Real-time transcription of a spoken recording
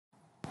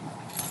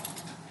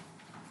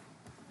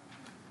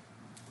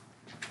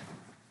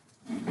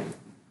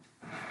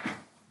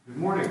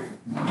Morning.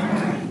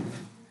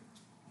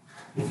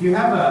 If you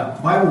have a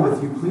Bible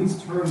with you,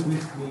 please turn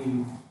with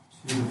me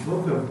to the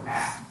book of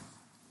Acts.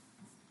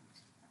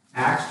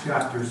 Acts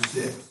chapter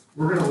 6.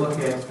 We're going to look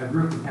at a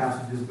group of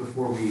passages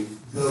before we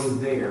go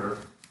there.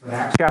 But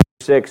Acts chapter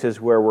 6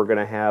 is where we're going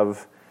to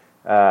have,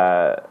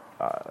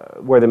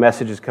 where the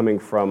message is coming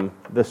from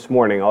this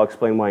morning. I'll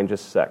explain why in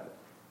just a sec.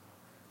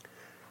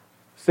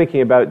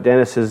 Thinking about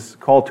Dennis's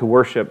call to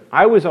worship,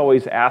 I was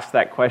always asked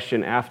that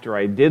question after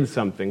I did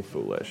something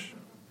foolish.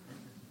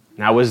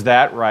 Now, was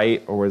that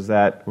right, or was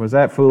that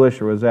foolish,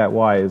 or was that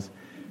wise?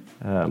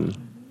 The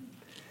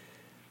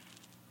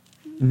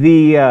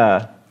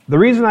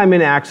reason I'm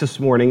in Acts this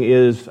morning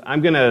is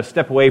I'm going to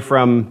step away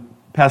from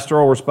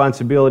pastoral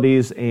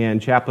responsibilities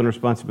and chaplain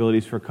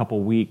responsibilities for a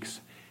couple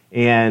weeks,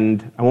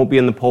 and I won't be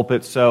in the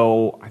pulpit,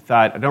 so I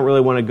thought I don't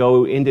really want to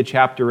go into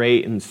chapter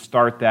 8 and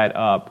start that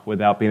up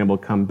without being able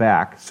to come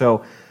back.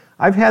 So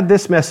I've had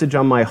this message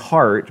on my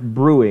heart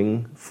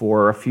brewing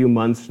for a few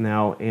months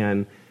now,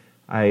 and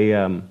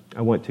I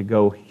want to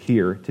go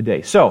here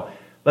today. So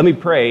let me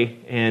pray,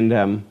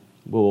 and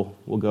we'll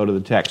go to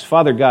the text.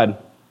 Father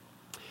God,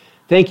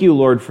 thank you,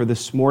 Lord, for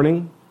this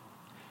morning.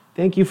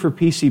 Thank you for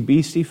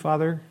PCBC,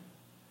 Father.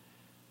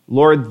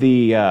 Lord,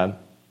 the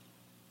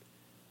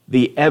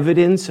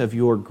evidence of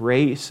your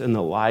grace in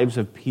the lives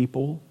of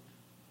people,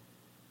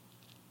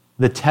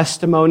 the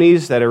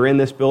testimonies that are in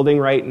this building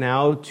right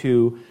now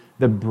to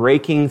the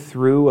breaking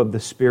through of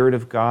the Spirit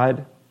of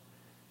God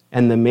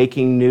and the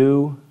making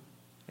new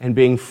and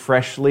being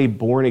freshly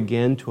born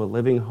again to a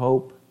living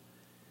hope.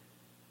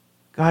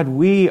 God,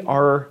 we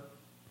are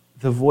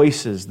the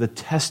voices, the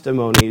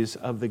testimonies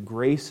of the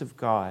grace of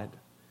God.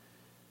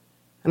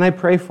 And I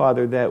pray,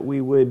 Father, that we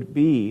would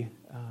be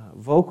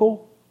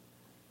vocal,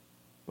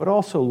 but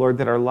also, Lord,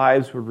 that our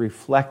lives would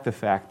reflect the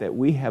fact that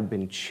we have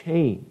been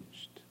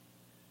changed.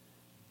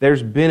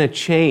 There's been a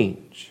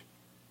change.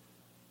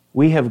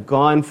 We have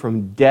gone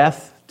from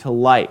death to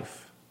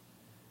life.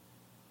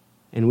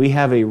 And we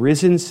have a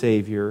risen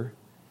Savior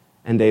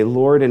and a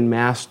Lord and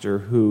Master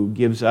who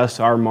gives us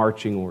our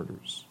marching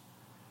orders.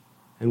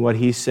 And what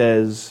He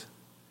says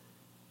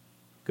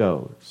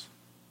goes.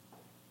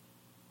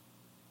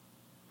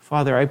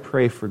 Father, I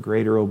pray for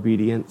greater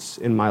obedience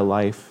in my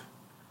life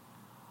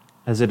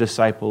as a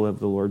disciple of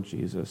the Lord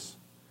Jesus.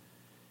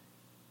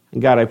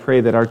 And God, I pray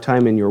that our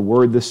time in your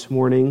word this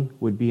morning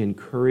would be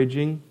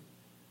encouraging,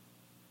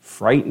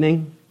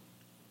 frightening,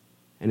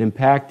 and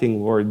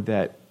impacting, Lord,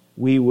 that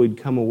we would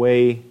come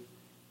away,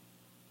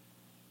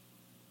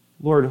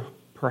 Lord,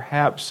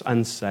 perhaps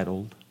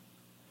unsettled,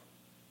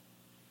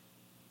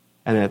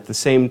 and at the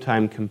same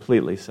time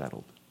completely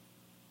settled.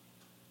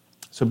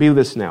 So be with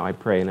us now, I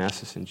pray, and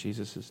ask this in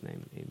Jesus'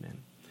 name. Amen.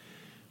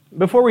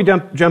 Before we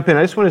jump in,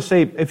 I just want to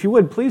say, if you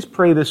would, please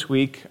pray this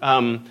week.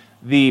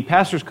 The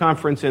Pastors'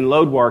 Conference in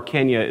Lodwar,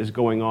 Kenya is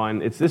going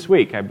on. It's this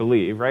week, I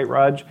believe, right,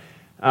 Raj?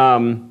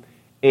 I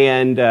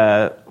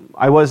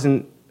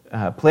wasn't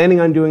planning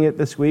on doing it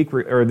this week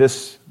or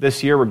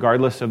this year,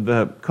 regardless of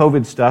the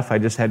COVID stuff. I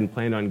just hadn't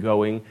planned on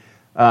going.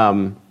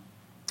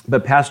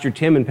 But Pastor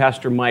Tim and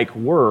Pastor Mike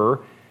were,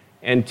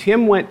 and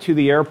Tim went to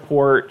the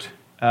airport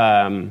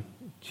to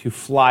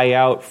fly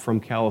out from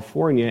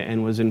California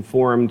and was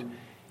informed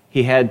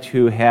he had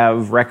to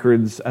have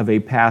records of a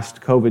past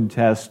COVID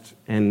test,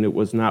 and it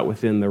was not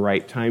within the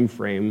right time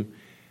frame.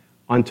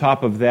 On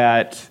top of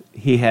that,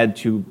 he had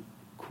to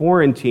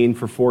quarantine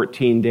for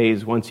 14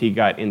 days once he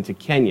got into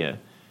Kenya.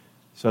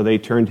 So they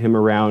turned him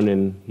around,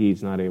 and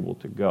he's not able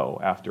to go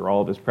after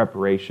all of his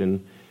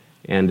preparation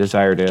and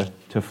desire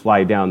to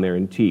fly down there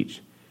and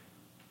teach.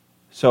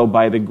 So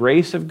by the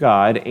grace of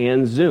God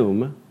and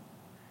Zoom,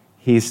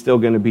 he's still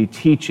going to be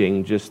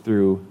teaching just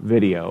through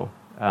video.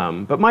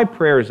 But my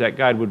prayer is that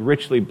God would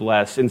richly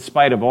bless, in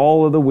spite of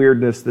all of the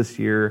weirdness this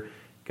year,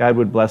 God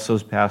would bless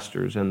those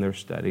pastors and their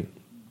study.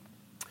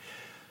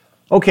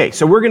 Okay,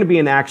 so we're going to be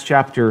in Acts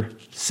chapter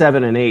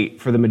 7 and 8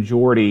 for the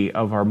majority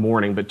of our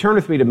morning, but turn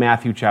with me to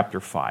Matthew chapter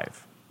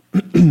 5.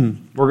 We're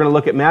going to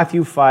look at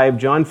Matthew 5,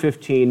 John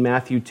 15,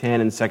 Matthew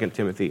 10, and 2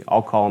 Timothy.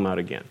 I'll call them out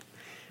again.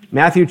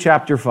 Matthew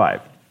chapter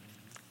 5,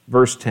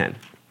 verse 10.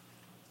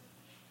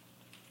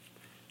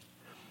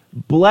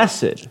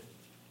 Blessed,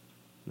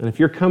 and if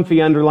you're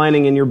comfy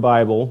underlining in your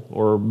Bible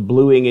or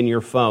bluing in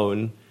your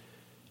phone,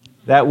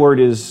 that word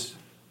is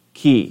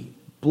key.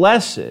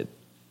 Blessed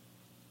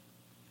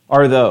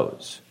are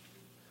those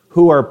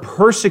who are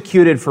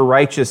persecuted for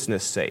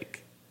righteousness'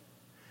 sake,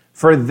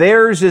 for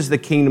theirs is the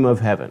kingdom of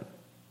heaven.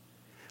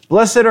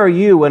 Blessed are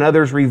you when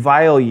others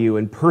revile you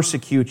and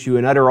persecute you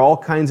and utter all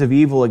kinds of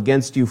evil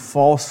against you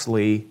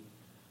falsely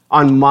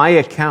on my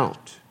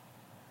account.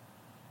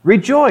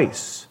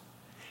 Rejoice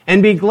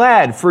and be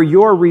glad, for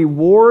your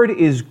reward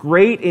is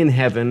great in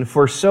heaven,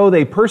 for so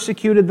they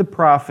persecuted the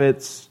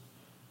prophets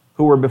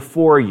who were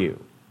before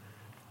you.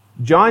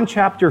 John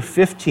chapter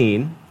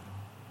 15,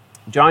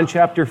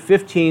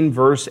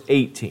 verse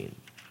 18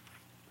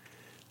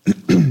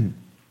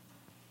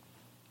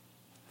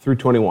 through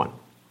 21.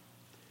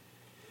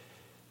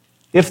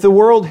 If the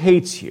world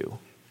hates you,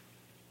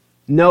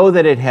 know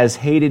that it has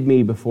hated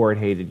me before it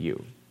hated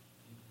you.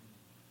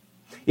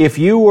 If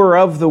you were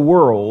of the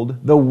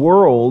world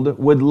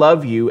would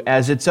love you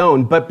as its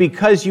own. But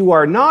because you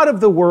are not of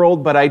the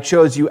world, but I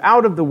chose you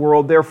out of the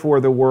world,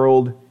 therefore the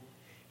world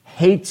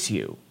hates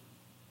you.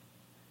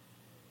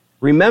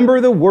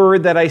 Remember the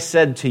word that I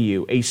said to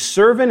you, a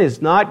servant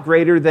is not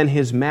greater than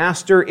his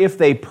master. If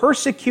they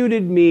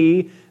persecuted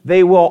me,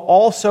 they will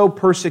also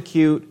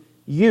persecute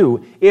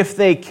you. If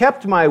they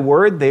kept my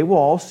word, they will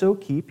also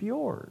keep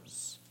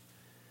yours.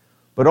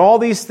 But all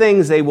these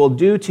things they will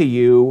do to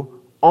you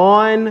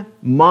on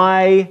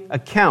my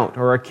account,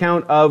 or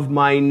account of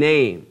my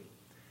name,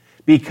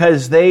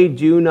 because they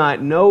do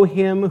not know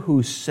him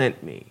who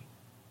sent me.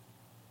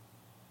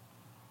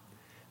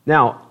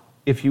 Now,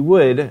 if you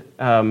would,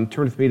 turn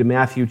with me to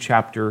Matthew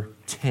chapter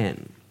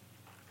 10.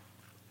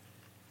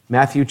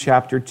 Matthew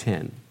chapter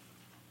 10,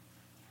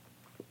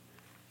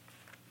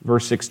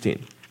 verse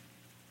 16.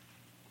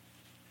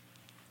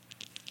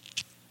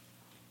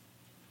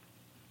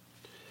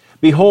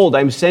 Behold,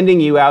 I'm sending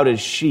you out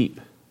as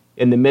sheep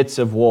in the midst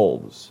of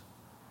wolves.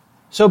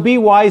 So be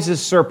wise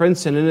as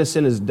serpents and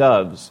innocent as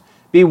doves.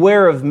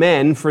 Beware of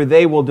men, for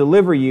they will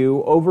deliver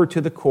you over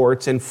to the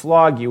courts and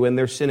flog you in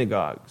their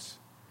synagogues.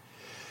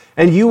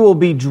 And you will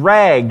be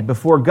dragged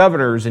before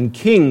governors and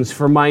kings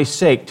for my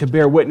sake, to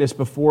bear witness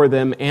before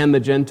them and the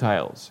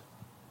Gentiles.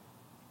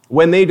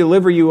 When they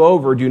deliver you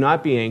over, do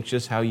not be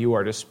anxious how you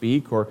are to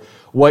speak or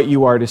what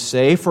you are to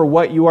say, for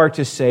what you are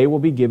to say will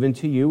be given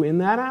to you in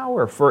that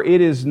hour. For it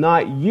is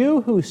not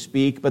you who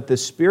speak, but the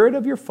Spirit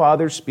of your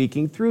Father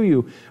speaking through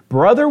you.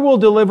 Brother will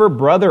deliver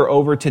brother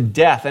over to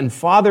death, and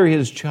father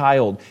his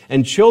child.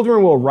 And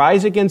children will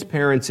rise against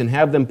parents and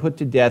have them put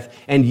to death,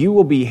 and you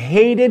will be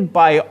hated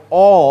by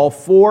all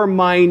for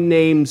my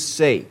name's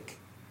sake.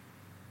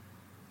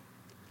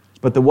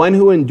 But the one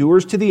who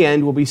endures to the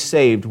end will be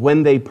saved.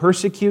 When they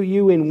persecute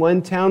you in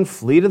one town,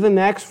 flee to the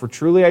next. For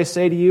truly I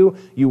say to you,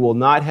 you will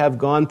not have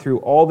gone through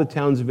all the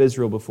towns of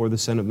Israel before the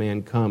Son of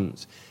Man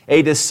comes.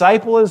 A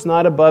disciple is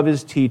not above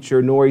his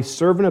teacher, nor a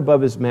servant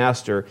above his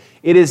master.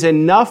 It is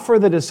enough for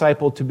the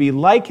disciple to be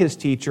like his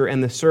teacher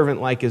and the servant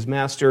like his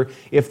master.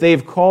 If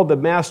they've called the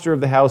master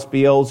of the house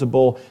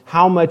Beelzebul,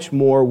 how much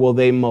more will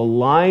they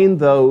malign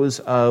those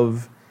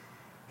of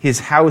his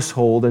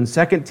household? In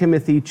 2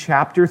 Timothy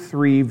chapter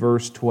 3,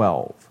 verse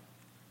 12.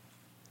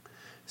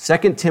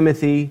 2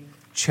 Timothy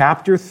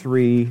chapter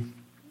 3,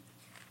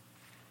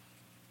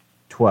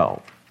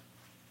 12.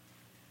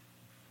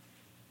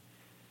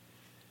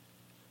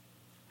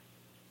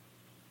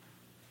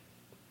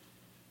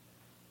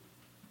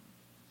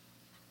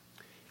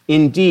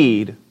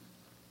 Indeed,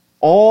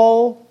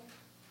 all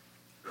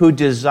who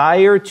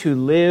desire to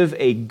live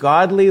a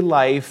godly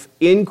life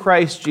in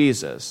Christ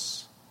Jesus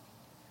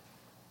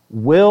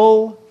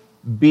will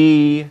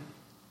be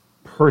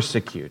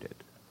persecuted.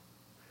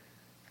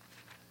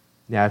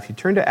 Now, if you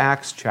turn to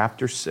Acts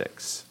chapter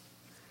 6,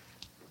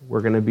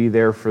 we're going to be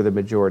there for the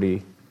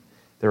majority.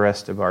 The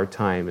rest of our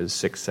time is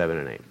 6, 7,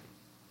 and 8.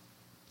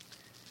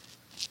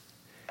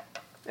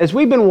 As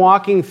we've been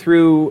walking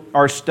through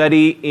our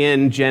study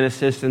in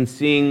Genesis and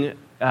seeing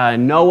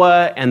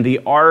Noah and the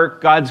ark,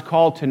 God's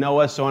call to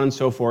Noah, so on and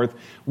so forth,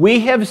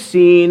 we have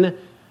seen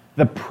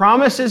the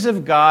promises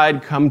of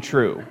God come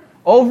true.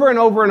 Over and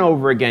over and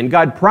over again.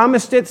 God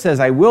promised it, says,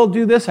 I will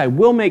do this, I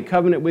will make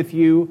covenant with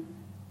you,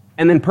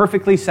 and then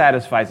perfectly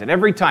satisfies it.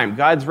 Every time,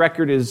 God's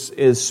record is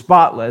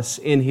spotless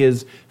in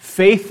his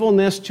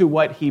faithfulness to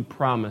what he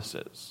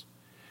promises.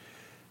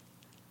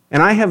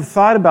 And I have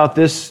thought about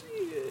this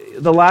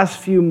the last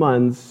few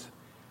months.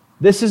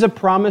 This is a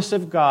promise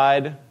of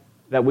God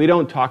that we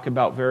don't talk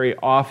about very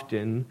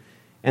often,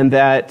 and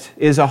that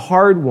is a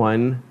hard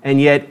one,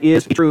 and yet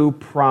is a true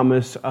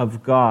promise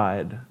of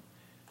God.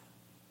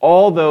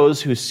 All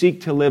those who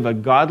seek to live a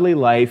godly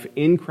life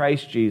in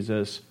Christ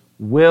Jesus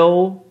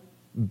will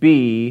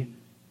be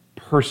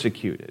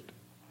persecuted.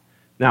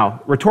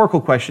 Now,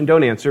 rhetorical question,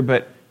 don't answer,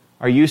 but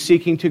are you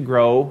seeking to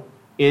grow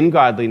in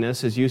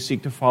godliness as you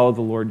seek to follow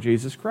the Lord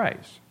Jesus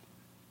Christ?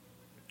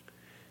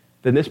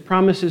 Then this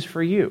promise is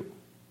for you.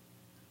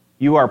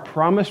 You are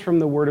promised from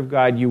the Word of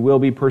God you will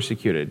be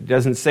persecuted. It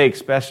doesn't say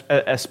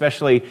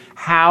especially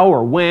how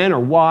or when or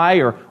why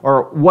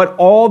or what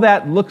all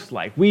that looks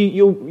like.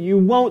 You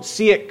won't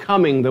see it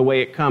coming the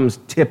way it comes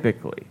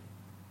typically.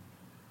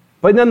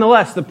 But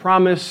nonetheless, the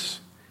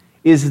promise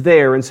is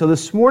there. And so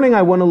this morning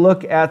I want to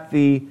look at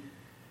the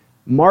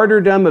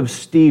martyrdom of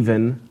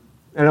Stephen,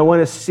 and I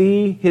want to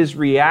see his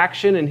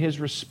reaction and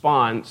his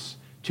response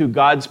to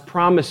God's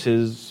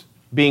promises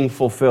being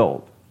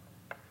fulfilled.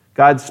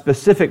 God's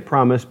specific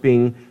promise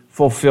being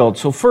fulfilled.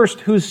 So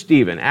first, who's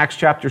Stephen? Acts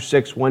chapter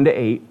 6,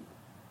 1-8.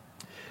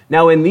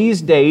 Now in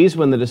these days,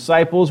 when the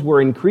disciples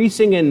were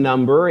increasing in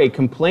number, a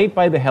complaint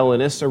by the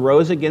Hellenists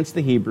arose against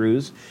the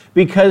Hebrews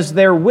because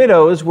their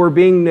widows were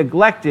being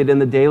neglected in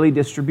the daily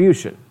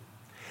distribution.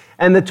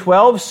 And the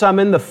 12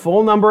 summoned the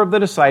full number of the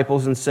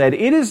disciples and said,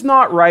 "It is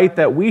not right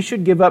that we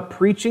should give up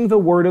preaching the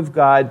word of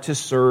God to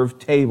serve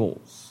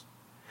tables."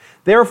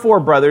 Therefore,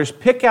 brothers,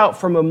 pick out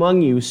from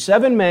among you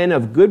 7 men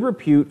of good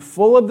repute,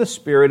 full of the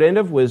Spirit and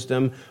of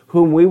wisdom,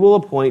 whom we will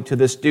appoint to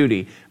this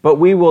duty. But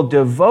we will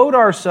devote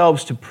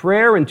ourselves to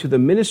prayer and to the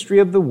ministry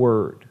of the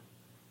word."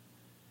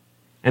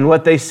 And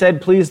what they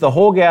said pleased the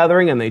whole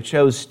gathering, and they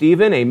chose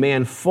Stephen, a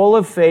man full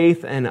of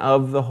faith and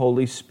of the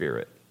Holy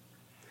Spirit.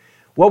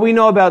 What we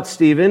know about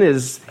Stephen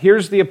is,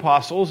 here's the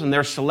apostles, and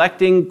they're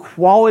selecting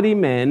quality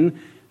men.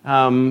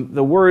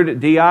 The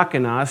word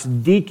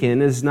diakonos,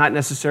 deacon, is not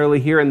necessarily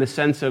here in the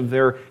sense of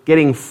they're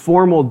getting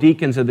formal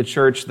deacons of the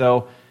church,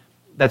 though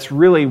that's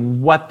really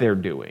what they're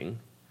doing.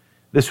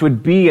 This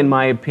would be, in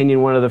my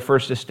opinion, one of the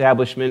first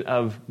establishment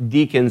of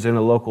deacons in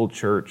a local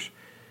church.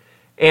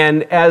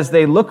 And as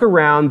they look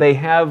around, they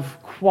have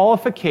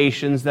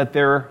qualifications that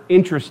they're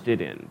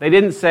interested in. They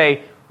didn't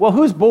say, well,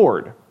 who's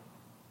bored?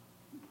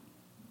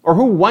 Or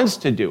who wants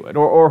to do it?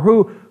 Or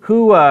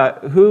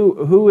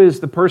who is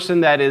the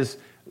person that is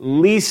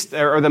least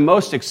or the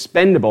most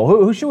expendable?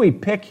 Who should we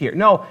pick here?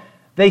 No,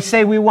 they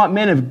say we want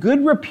men of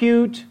good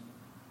repute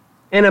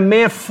and a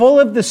man full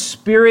of the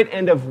Spirit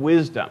and of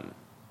wisdom.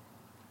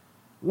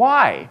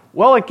 Why?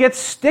 Well, it gets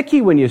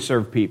sticky when you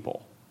serve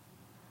people.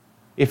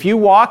 If you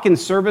walk in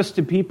service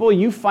to people,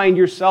 you find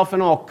yourself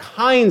in all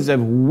kinds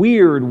of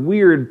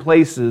weird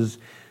places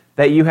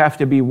that you have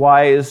to be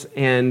wise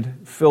and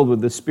filled with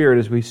the Spirit,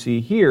 as we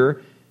see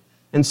here.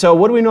 And so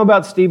what do we know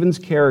about Stephen's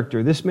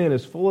character? This man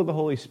is full of the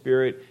Holy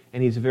Spirit,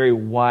 and he's a very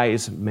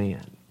wise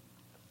man.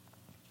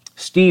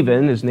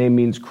 Stephen, his name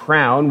means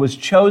crown, was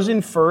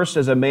chosen first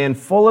as a man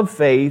full of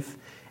faith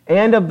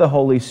and of the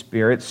Holy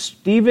Spirit.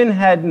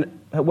 Stephen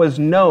was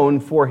known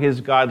for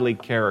his godly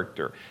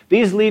character.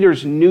 These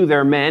leaders knew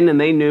their men,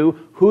 and they knew,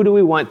 who do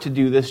we want to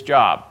do this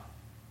job?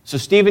 So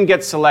Stephen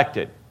gets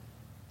selected.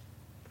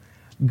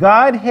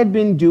 God had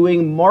been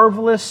doing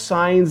marvelous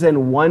signs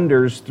and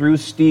wonders through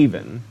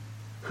Stephen,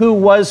 who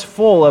was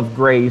full of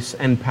grace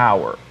and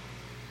power.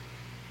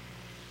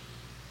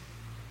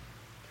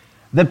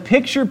 The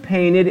picture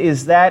painted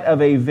is that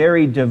of a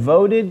very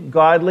devoted,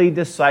 godly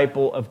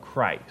disciple of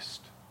Christ.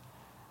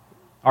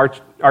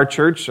 Our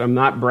church, I'm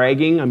not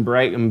bragging,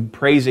 I'm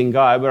praising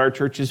God, but our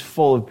church is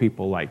full of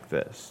people like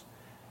this.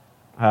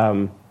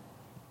 I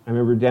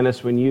remember,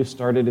 Dennis, when you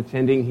started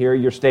attending here,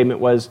 your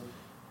statement was,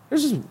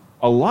 there's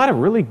a lot of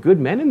really good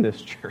men in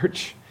this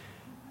church.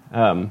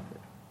 And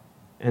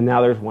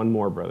now there's one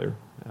more, brother.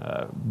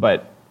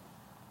 But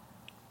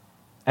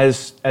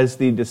as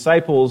the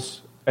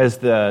disciples, as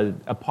the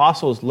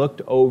apostles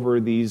looked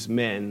over these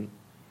men,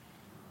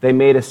 they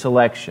made a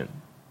selection.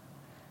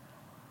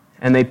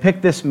 And they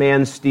picked this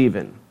man,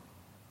 Stephen.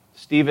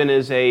 Stephen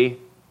is a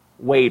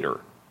waiter.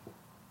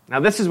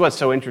 Now, this is what's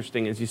so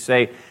interesting, is you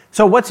say,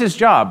 so what's his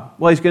job?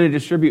 Well, he's going to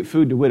distribute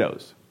food to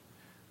widows.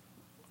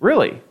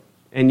 Really?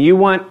 And you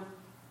want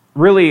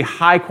really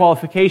high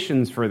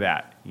qualifications for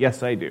that?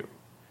 Yes, I do.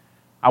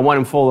 I want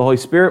him full of the Holy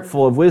Spirit,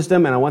 full of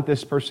wisdom, and I want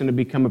this person to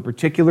become a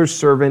particular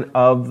servant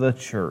of the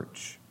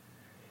church.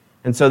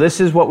 And so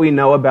this is what we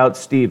know about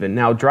Stephen.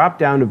 Now, drop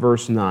down to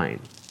verse 9.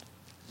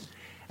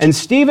 And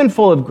Stephen,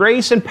 full of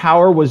grace and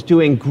power, was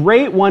doing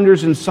great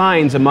wonders and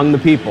signs among the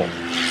people.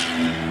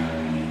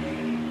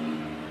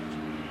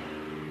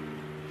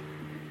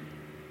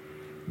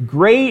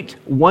 Great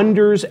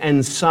wonders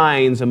and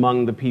signs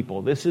among the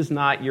people. This is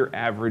not your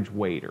average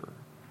waiter.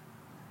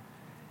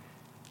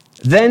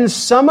 Then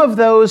some of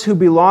those who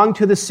belonged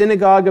to the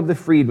synagogue of the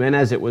freedmen,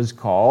 as it was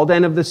called,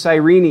 and of the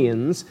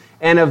Cyrenians,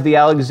 and of the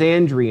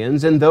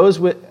Alexandrians, and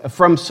those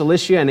from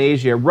Cilicia and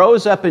Asia,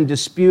 rose up and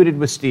disputed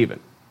with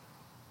Stephen.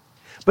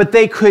 But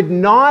they could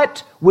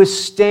not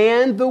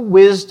withstand the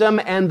wisdom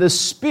and the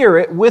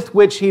spirit with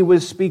which he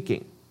was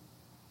speaking.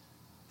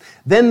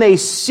 Then they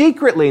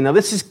secretly, now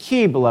this is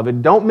key,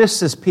 beloved, don't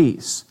miss this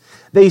piece.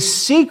 They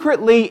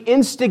secretly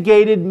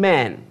instigated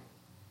men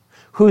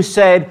who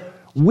said,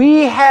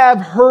 "We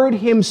have heard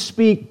him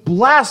speak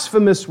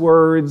blasphemous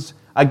words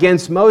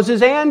against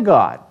Moses and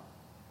God."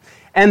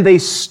 And they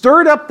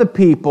stirred up the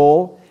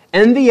people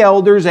and the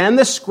elders and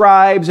the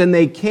scribes, and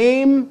they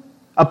came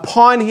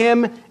upon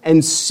him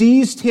and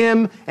seized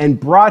him and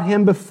brought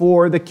him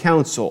before the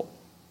council.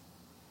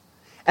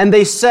 And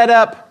they set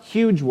up,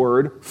 huge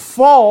word,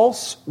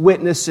 false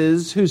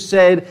witnesses who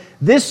said,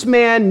 "This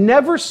man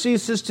never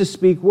ceases to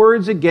speak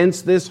words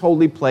against this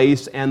holy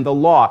place and the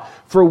law.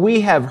 For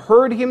we have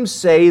heard him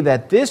say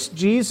that this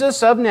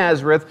Jesus of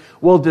Nazareth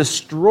will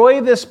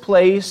destroy this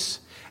place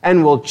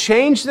and will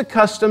change the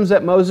customs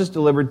that Moses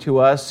delivered to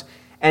us."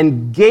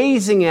 And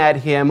gazing at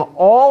him,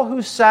 all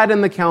who sat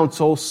in the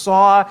council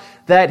saw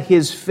that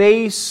his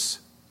face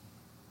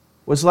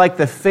was like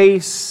the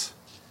face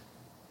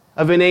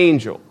of an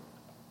angel.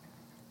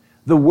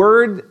 The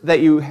word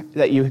that you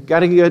got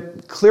to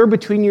get clear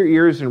between your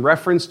ears in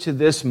reference to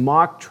this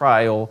mock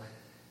trial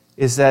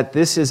is that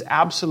this is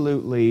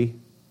absolutely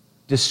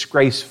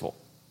disgraceful.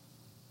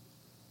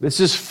 This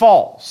is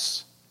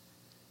false.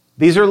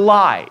 These are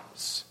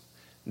lies.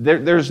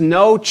 There's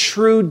no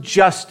true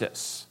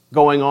justice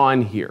going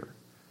on here.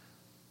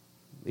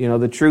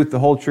 The truth, the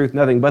whole truth,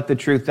 nothing but the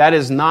truth. That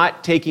is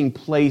not taking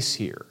place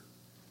here.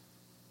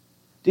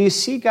 Do you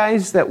see,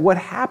 guys, that what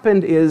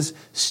happened is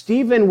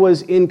Stephen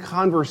was in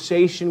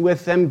conversation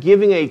with them,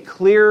 giving a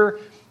clear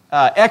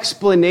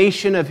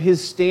explanation of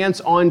his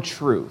stance on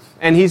truth.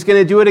 And he's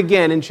going to do it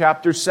again in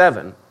chapter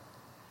 7.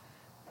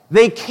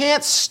 They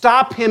can't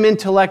stop him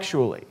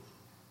intellectually.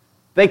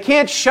 They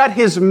can't shut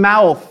his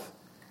mouth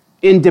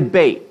in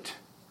debate.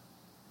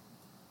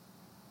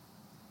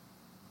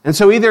 And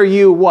so either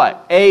you,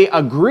 what? A,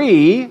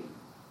 agree,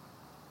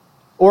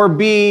 or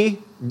B,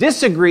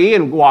 disagree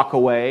and walk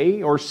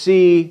away, or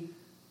C,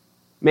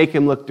 make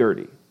him look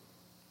dirty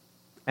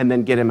and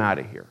then get him out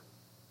of here.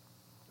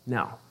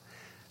 Now,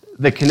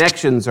 the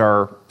connections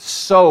are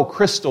so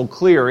crystal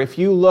clear. If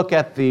you look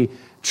at the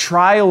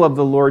trial of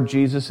the Lord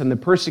Jesus and the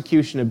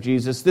persecution of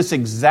Jesus, this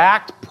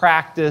exact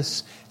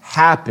practice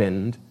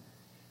happened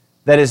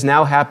that is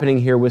now happening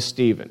here with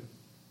Stephen.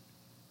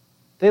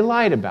 They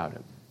lied about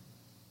him.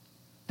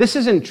 This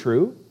isn't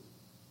true.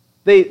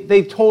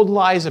 They told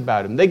lies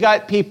about him. They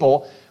got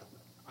people,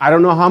 I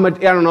don't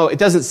know, it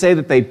doesn't say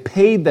that they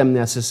paid them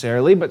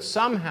necessarily, but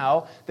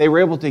somehow they were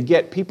able to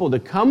get people to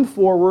come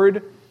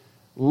forward,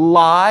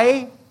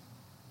 lie,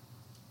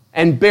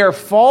 and bear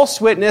false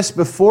witness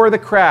before the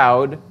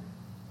crowd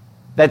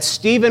that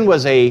Stephen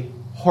was a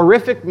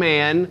horrific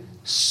man,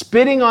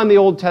 spitting on the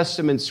Old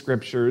Testament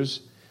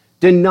scriptures,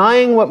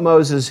 denying what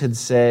Moses had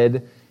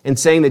said, and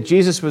saying that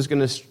Jesus was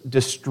going to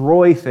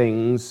destroy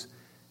things,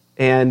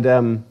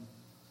 and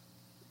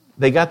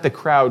they got the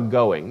crowd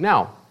going.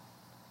 Now,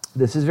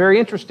 this is very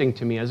interesting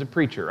to me as a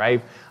preacher.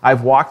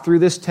 I've walked through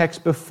this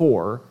text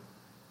before,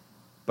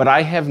 but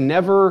I have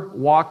never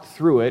walked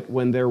through it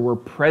when there were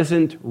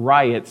present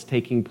riots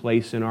taking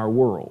place in our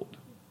world.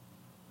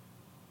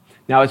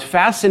 Now, it's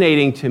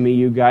fascinating to me,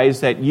 you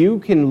guys, that you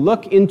can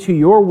look into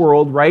your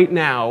world right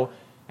now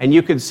and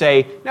you could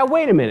say, now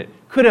wait a minute,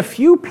 could a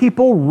few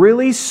people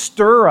really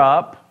stir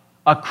up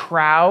a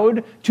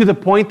crowd to the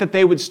point that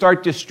they would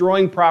start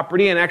destroying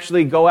property and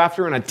actually go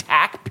after and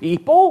attack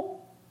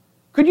people?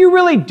 Could you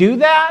really do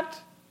that?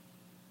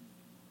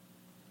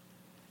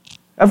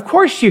 Of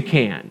course you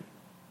can.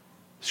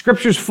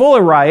 Scripture's full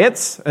of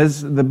riots,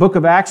 as the book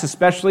of Acts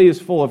especially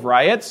is full of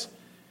riots.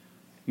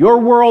 Your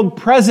world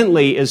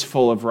presently is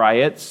full of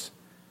riots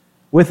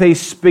with a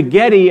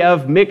spaghetti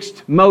of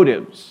mixed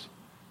motives.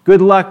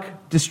 Good luck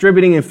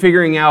distributing and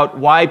figuring out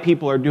why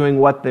people are doing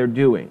what they're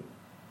doing.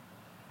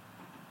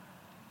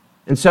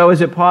 And so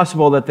is it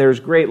possible that there's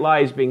great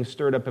lies being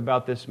stirred up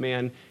about this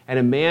man, and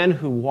a man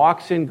who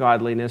walks in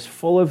godliness,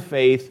 full of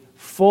faith,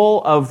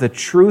 full of the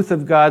truth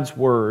of God's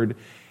word,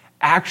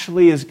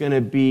 actually is going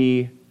to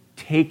be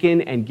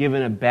taken and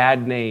given a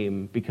bad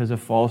name because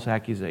of false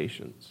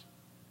accusations?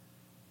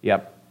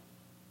 Yep.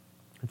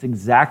 That's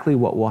exactly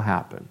what will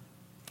happen.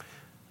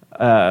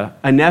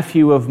 A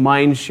nephew of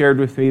mine shared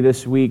with me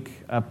this week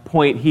a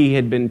point he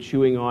had been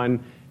chewing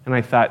on, and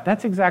I thought,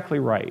 that's exactly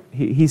right.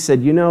 He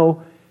said,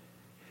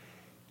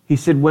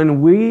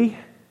 when we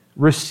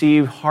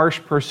receive harsh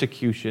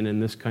persecution in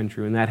this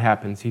country, when that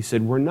happens, he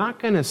said, we're not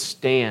going to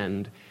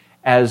stand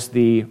as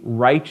the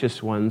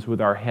righteous ones with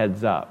our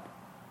heads up.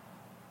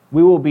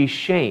 We will be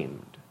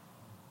shamed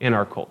in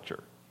our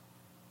culture.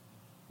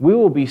 We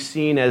will be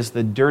seen as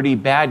the dirty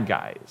bad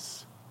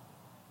guys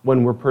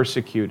when we're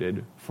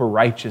persecuted for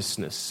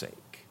righteousness'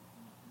 sake.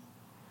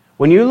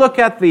 When you look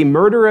at the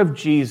murder of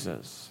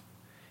Jesus,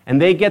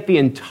 and they get the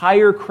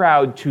entire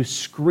crowd to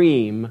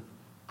scream,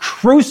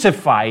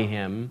 crucify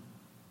him,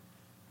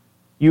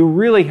 you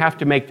really have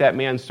to make that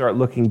man start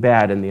looking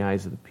bad in the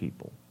eyes of the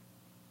people.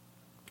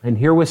 And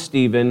here with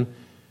Stephen,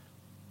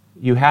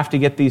 you have to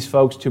get these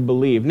folks to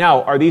believe.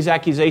 Now, are these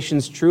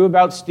accusations true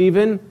about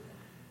Stephen?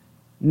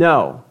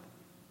 No.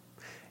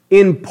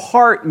 In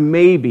part,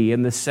 maybe,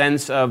 in the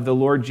sense of the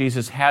Lord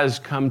Jesus has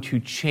come to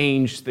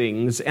change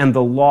things, and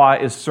the law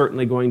is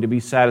certainly going to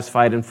be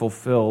satisfied and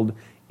fulfilled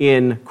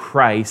in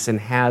Christ, and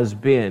has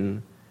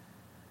been.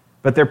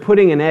 But they're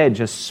putting an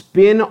edge, a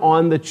spin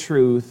on the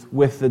truth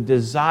with the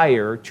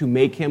desire to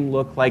make him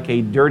look like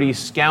a dirty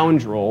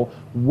scoundrel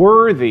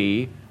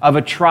worthy of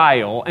a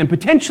trial and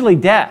potentially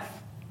death.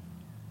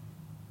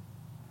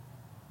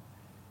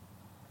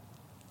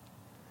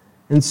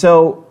 And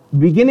so,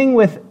 beginning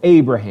with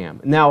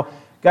Abraham. Now,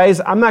 guys,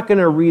 I'm not going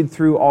to read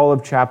through all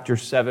of chapter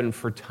 7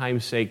 for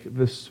time's sake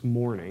this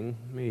morning.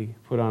 Let me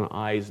put on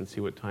eyes and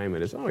see what time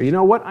it is. Oh, you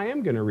know what? I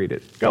am going to read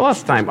it. Got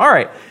lots of time. All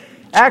right.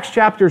 Acts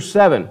chapter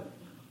 7.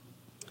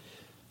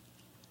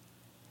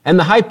 And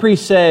the high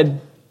priest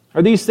said,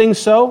 "Are these things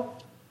so?"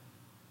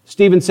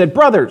 Stephen said,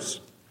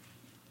 "Brothers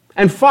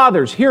and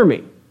fathers, hear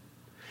me.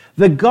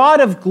 The God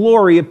of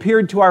glory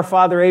appeared to our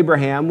father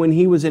Abraham when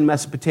he was in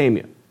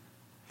Mesopotamia,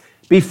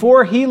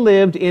 before he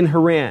lived in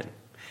Haran,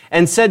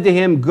 and said to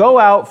him, 'Go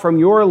out from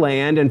your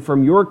land and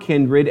from your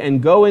kindred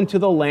and go into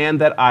the land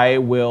that I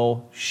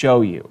will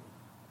show you.'"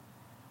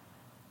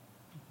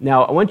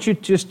 Now, I want you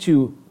just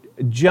to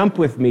jump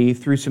with me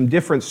through some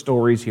different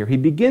stories here. He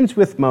begins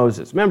with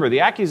Moses. Remember, the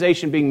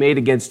accusation being made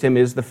against him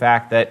is the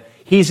fact that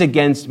he's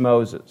against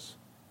Moses.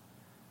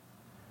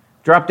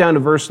 Drop down to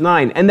verse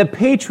 9. "And the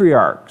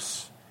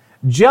patriarchs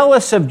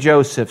jealous of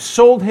Joseph,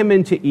 sold him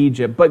into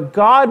Egypt. But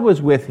God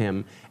was with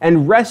him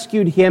and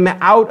rescued him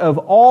out of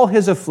all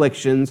his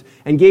afflictions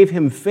and gave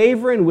him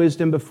favor and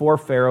wisdom before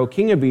Pharaoh,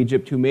 king of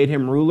Egypt, who made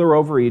him ruler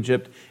over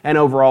Egypt and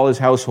over all his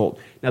household.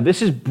 Now,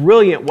 this is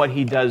brilliant what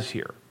he does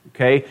here,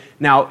 okay?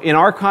 Now, in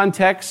our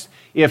context,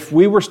 if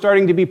we were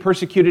starting to be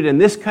persecuted in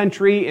this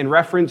country in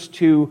reference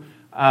to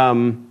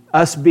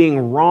us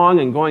being wrong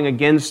and going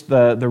against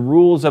the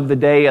rules of the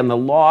day and the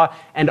law,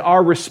 and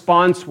our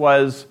response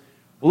was,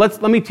 well,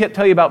 let me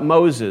tell you about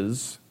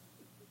Moses,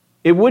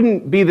 it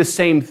wouldn't be the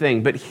same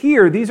thing. But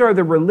here, these are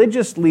the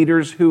religious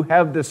leaders who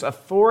have this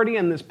authority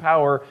and this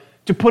power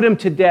to put him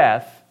to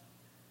death.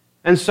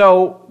 And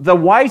so the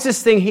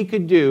wisest thing he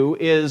could do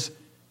is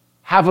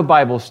have a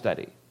Bible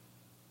study.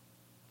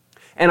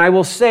 And I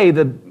will say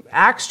that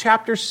Acts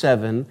chapter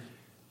 7,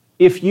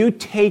 if you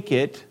take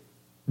it,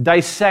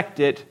 dissect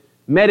it,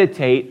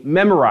 meditate,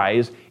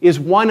 memorize, is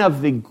one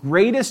of the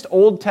greatest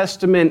Old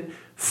Testament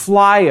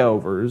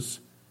flyovers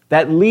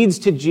that leads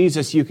to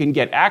Jesus you can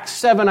get. Acts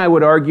 7, I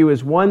would argue,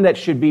 is one that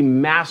should be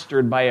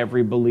mastered by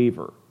every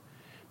believer.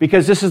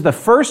 Because this is the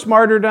first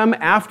martyrdom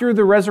after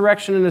the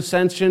resurrection and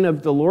ascension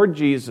of the Lord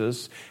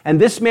Jesus.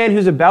 And this man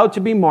who's about to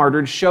be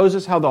martyred shows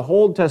us how the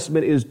whole Old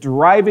Testament is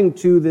driving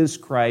to this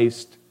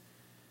Christ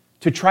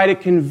to try to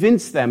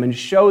convince them and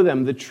show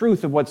them the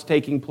truth of what's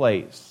taking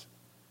place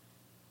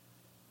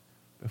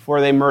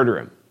before they murder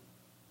him.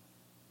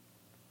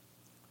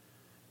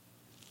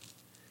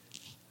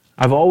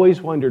 I've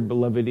always wondered,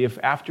 beloved, if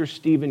after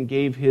Stephen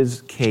gave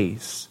his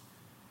case,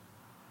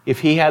 if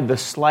he had the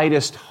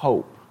slightest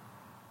hope.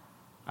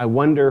 I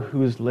wonder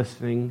who's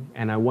listening,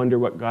 and I wonder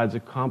what God's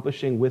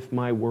accomplishing with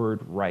my word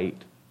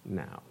right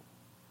now.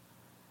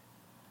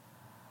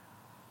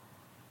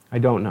 I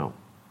don't know.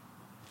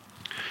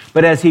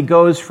 But as he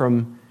goes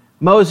from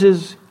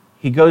Moses,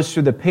 he goes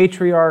through the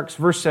patriarchs,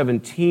 verse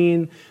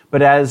 17,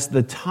 but as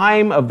the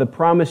time of the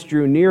promise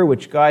drew near,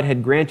 which God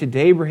had granted to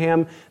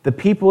Abraham, the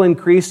people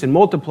increased and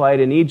multiplied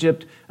in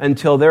Egypt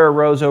until there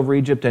arose over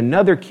Egypt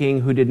another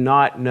king who did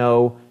not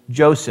know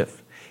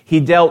Joseph. He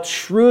dealt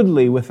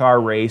shrewdly with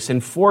our race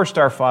and forced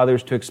our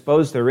fathers to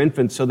expose their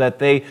infants so that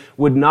they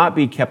would not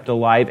be kept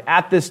alive.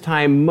 At this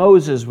time,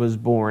 Moses was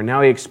born.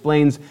 Now he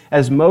explains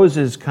as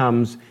Moses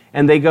comes,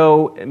 and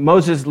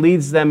Moses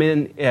leads them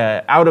in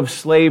out of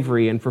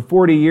slavery, and for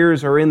 40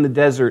 years are in the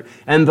desert,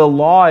 and the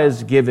law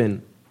is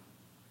given.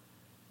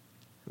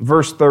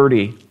 Verse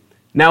 30,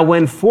 now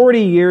when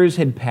 40 years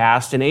had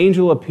passed, an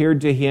angel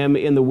appeared to him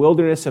in the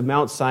wilderness of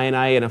Mount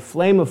Sinai in a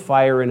flame of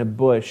fire in a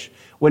bush.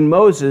 When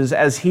Moses,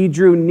 as he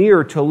drew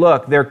near to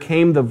look, there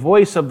came the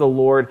voice of the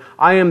Lord,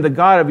 I am the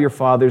God of your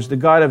fathers, the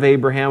God of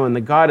Abraham, and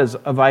the God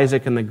of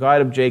Isaac, and the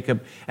God of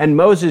Jacob. And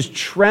Moses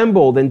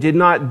trembled and did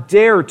not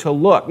dare to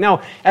look.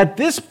 Now, at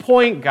this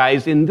point,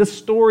 guys, in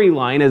this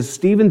storyline, as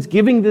Stephen's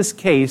giving this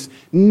case,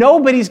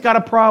 nobody's got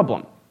a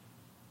problem.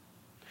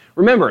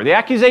 Remember, the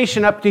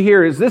accusation up to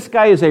here is this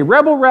guy is a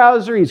rebel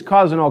rouser, he's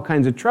causing all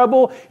kinds of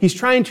trouble, he's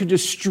trying to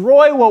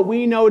destroy what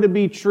we know to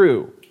be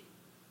true.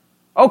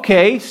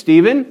 Okay,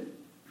 Stephen,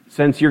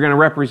 since you're going to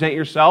represent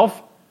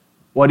yourself,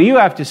 what do you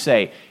have to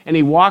say? And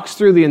he walks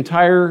through the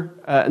entire,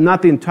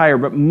 not the entire,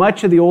 but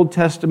much of the Old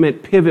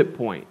Testament pivot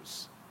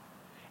points.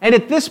 And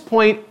at this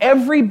point,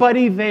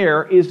 everybody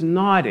there is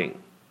nodding.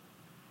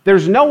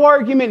 There's no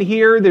argument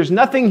here. There's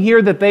nothing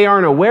here that they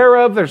aren't aware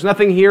of. There's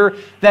nothing here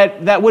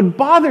that would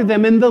bother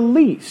them in the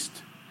least.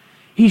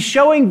 He's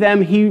showing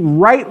them he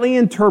rightly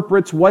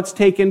interprets what's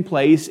taken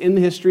place in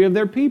the history of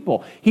their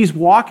people. He's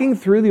walking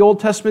through the Old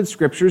Testament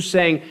scriptures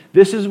saying,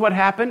 this is what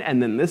happened,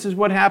 and then this is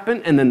what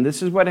happened, and then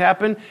this is what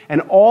happened.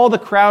 And all the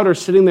crowd are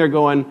sitting there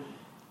going,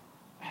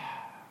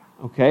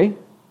 okay,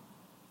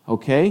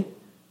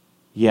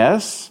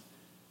 yes,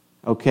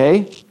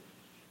 okay.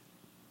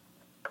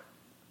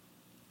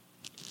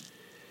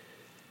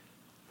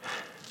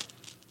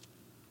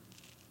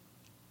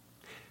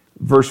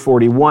 Verse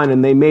 41,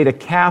 and they made a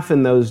calf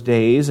in those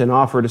days and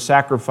offered a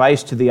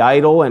sacrifice to the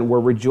idol and were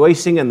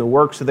rejoicing in the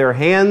works of their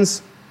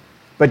hands.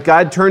 But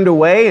God turned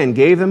away and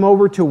gave them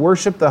over to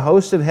worship the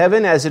host of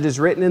heaven, as it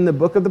is written in the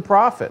book of the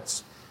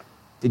prophets.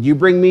 Did you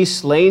bring me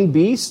slain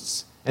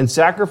beasts and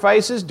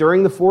sacrifices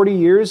during the 40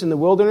 years in the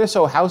wilderness,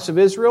 O house of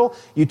Israel?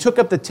 You took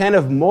up the tent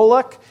of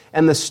Moloch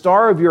and the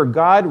star of your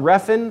god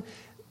Rephan,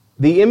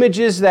 the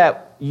images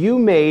that you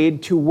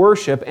made to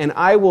worship, and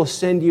I will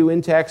send you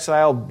into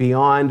exile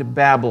beyond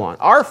Babylon.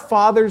 Our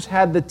fathers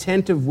had the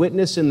tent of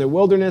witness in the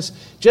wilderness,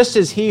 just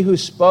as he who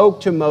spoke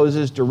to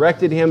Moses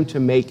directed him to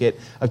make it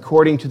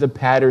according to the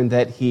pattern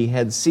that he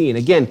had seen.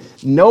 Again,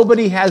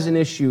 nobody has an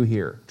issue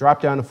here.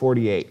 Drop down to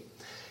 48.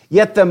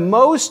 Yet the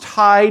Most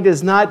High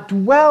does not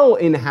dwell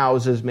in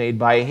houses made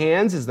by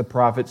hands, as the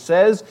prophet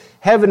says.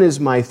 Heaven is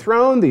my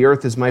throne, the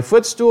earth is my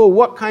footstool.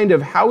 What kind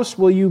of house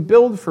will you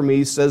build for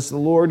me, says the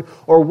Lord?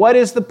 Or what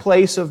is the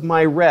place of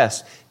my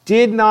rest?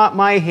 Did not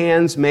my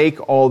hands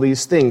make all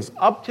these things?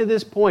 Up to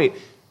this point,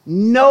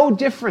 no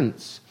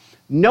difference,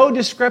 no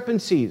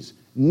discrepancies,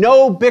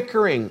 no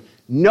bickering,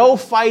 no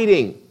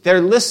fighting.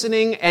 They're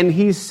listening, and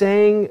he's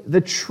saying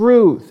the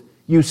truth.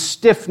 you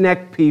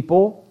stiff-necked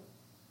people,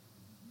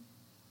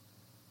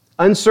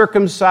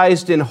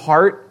 uncircumcised in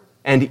heart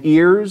and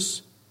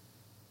ears,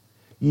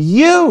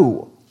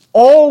 you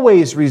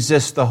always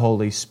resist the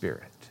Holy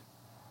Spirit.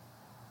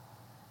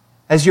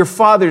 As your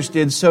fathers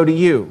did, so do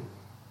you.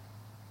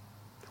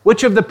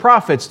 Which of the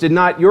prophets did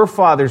not your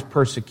fathers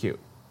persecute?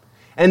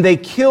 And they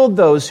killed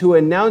those who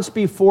announced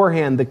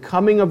beforehand the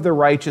coming of the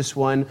righteous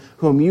one,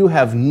 whom you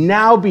have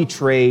now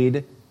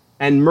betrayed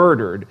and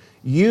murdered.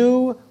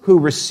 You who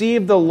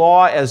received the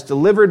law as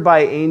delivered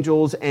by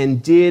angels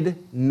and did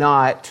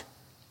not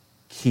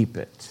keep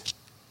it.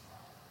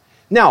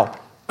 Now,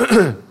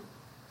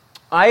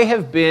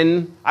 I've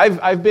been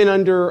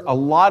under a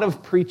lot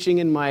of preaching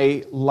in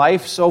my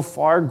life so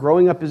far,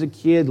 growing up as a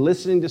kid,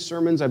 listening to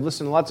sermons. I've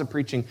listened to lots of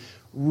preaching.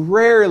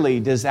 Rarely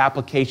does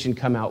application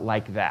come out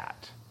like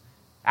that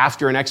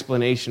after an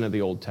explanation of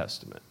the Old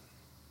Testament.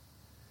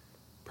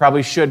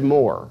 Probably should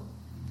more.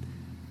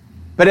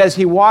 But as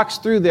he walks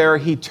through there,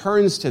 he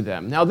turns to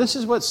them. Now, this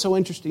is what's so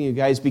interesting, you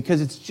guys,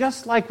 because it's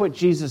just like what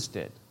Jesus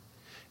did.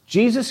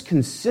 Jesus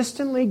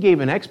consistently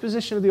gave an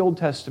exposition of the Old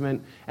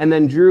Testament and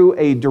then drew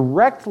a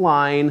direct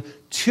line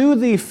to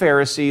the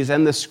Pharisees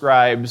and the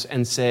scribes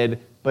and said,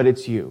 but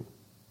it's you.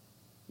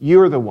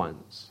 You're the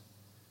ones.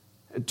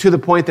 To the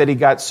point that he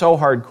got so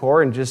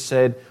hardcore and just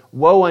said,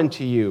 woe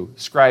unto you,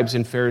 scribes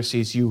and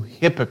Pharisees, you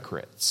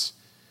hypocrites.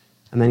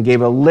 And then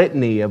gave a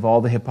litany of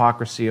all the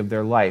hypocrisy of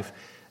their life.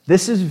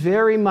 This is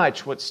very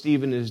much what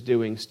Stephen is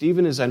doing.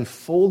 Stephen is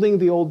unfolding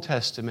the Old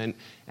Testament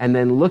and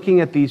then looking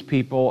at these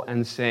people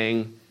and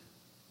saying,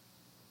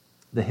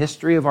 the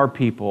history of our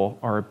people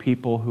are a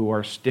people who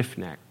are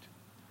stiff-necked,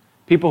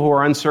 people who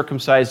are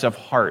uncircumcised of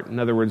heart. In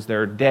other words,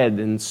 they're dead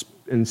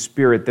in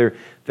spirit.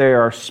 They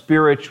are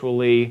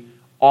spiritually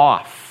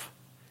off.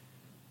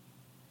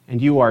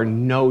 And you are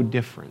no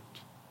different.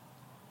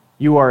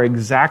 You are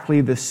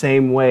exactly the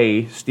same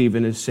way,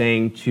 Stephen is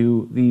saying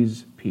to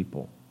these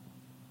people.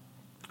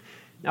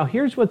 Now,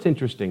 here's what's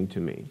interesting to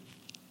me.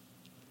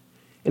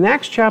 In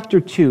Acts chapter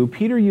 2,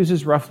 Peter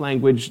uses rough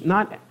language,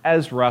 not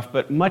as rough,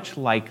 but much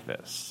like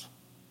this.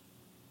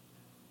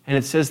 And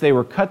it says they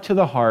were cut to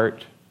the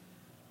heart.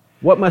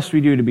 What must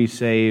we do to be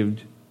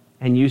saved?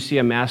 And you see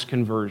a mass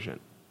conversion.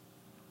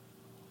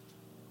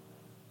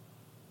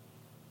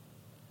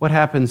 What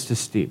happens to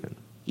Stephen?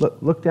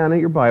 Look down at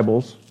your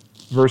Bibles,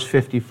 verse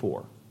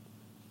 54.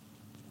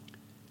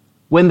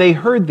 When they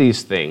heard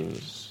these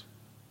things,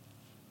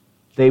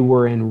 they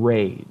were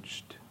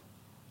enraged,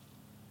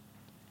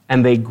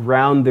 and they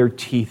ground their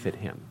teeth at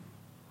him.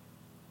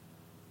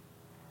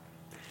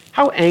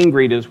 How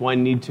angry does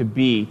one need to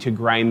be to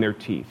grind their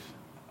teeth?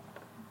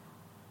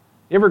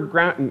 You ever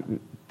ground...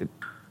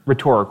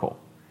 Rhetorical.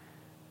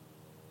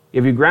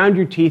 Have you ground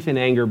your teeth in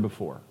anger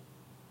before?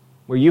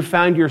 Where you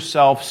found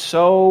yourself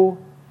so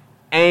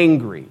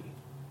angry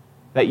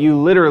that you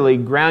literally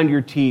ground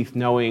your teeth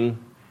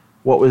knowing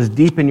what was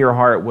deep in your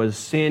heart was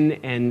sin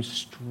and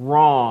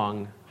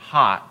strong,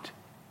 hot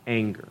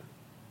anger.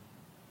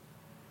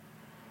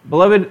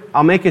 Beloved,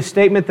 I'll make a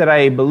statement that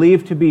I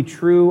believe to be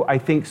true. I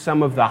think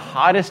some of the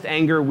hottest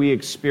anger we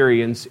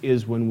experience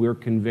is when we're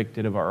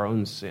convicted of our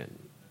own sin.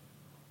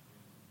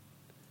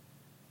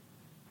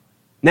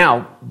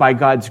 Now, by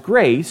God's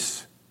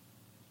grace,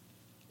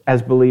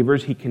 as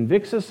believers, He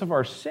convicts us of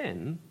our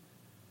sin.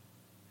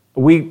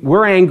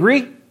 We're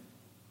angry.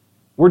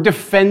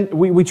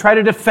 We try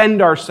to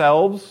defend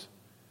ourselves.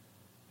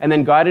 And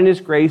then God in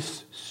His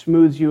grace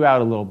smooths you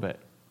out a little bit.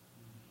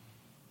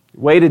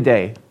 Wait a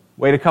day.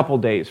 Wait a couple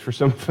days. For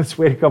some of us,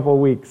 wait a couple of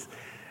weeks.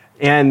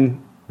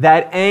 And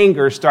that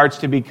anger starts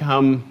to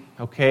become,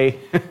 okay,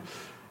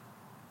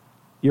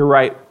 you're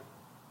right.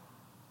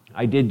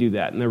 I did do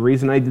that. And the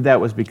reason I did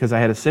that was because I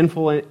had a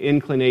sinful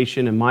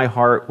inclination and my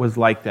heart was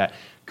like that.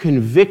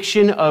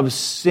 Conviction of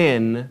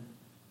sin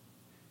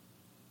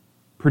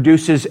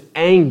produces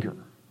anger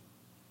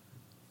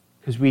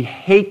because we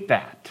hate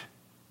that.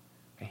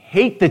 I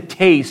hate the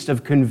taste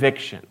of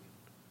conviction.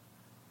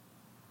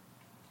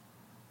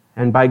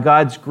 And by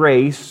God's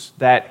grace,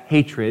 that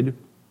hatred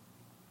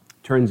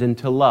turns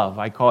into love.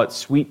 I call it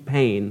sweet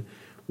pain,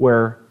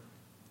 where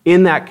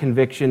in that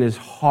conviction is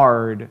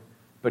hard,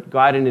 but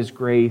God in His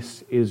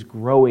grace is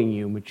growing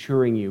you,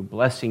 maturing you,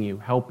 blessing you,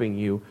 helping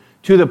you,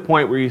 to the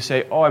point where you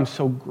say, oh, I'm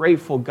so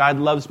grateful God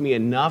loves me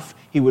enough,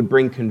 He would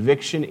bring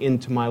conviction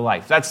into my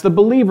life. That's the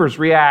believer's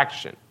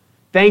reaction.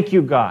 Thank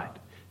you, God.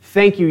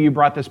 Thank you, you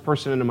brought this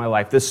person into my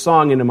life, this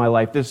song into my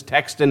life, this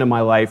text into my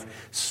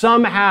life.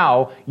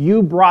 Somehow,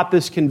 you brought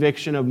this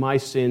conviction of my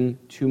sin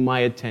to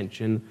my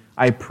attention.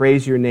 I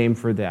praise your name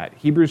for that.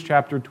 Hebrews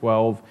chapter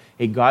 12,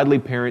 a godly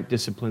parent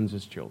disciplines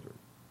his children.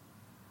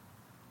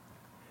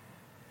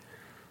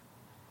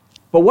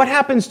 But what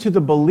happens to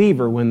the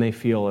believer when they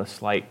feel a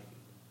slight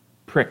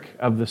prick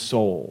of the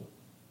soul?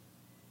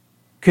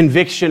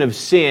 Conviction of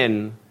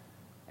sin,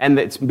 and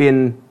that's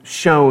been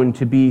shown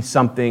to be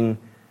something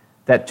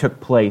that took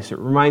place. It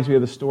reminds me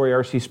of the story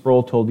R.C.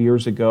 Sproul told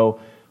years ago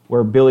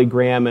where Billy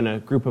Graham and a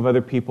group of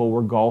other people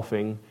were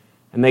golfing,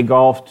 and they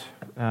golfed,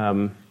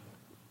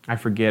 I I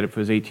forget if it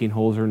was 18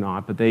 holes or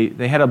not, but they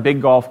had a big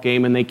golf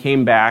game, and they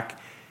came back,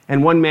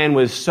 and one man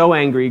was so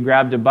angry, he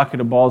grabbed a bucket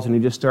of balls, and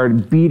he just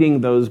started beating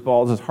those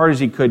balls as hard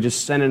as he could,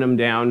 just sending them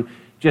down,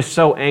 just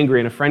so angry.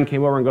 And a friend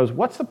came over and goes,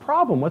 "What's the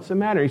problem? What's the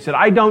matter?" He said,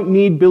 "I don't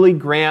need Billy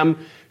Graham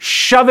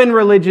shoving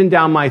religion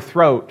down my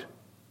throat."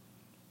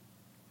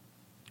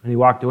 And he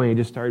walked away, and he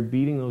just started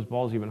beating those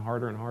balls even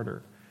harder and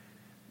harder.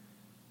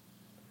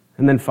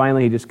 And then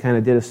finally, he just kind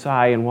of did a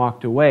sigh and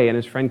walked away, and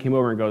his friend came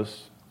over and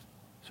goes,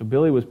 "So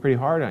Billy was pretty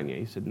hard on you?"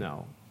 He said,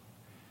 No,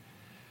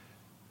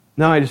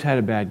 I just had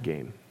a bad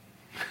game."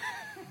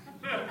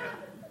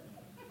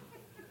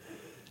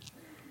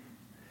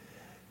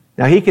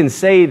 Now, he can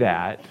say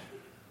that,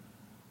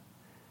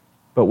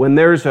 but when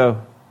there's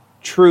a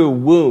true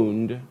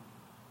wound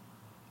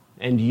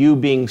and you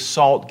being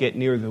salt get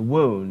near the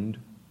wound,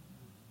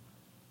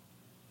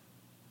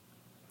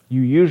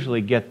 you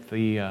usually get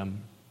the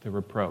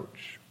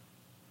reproach.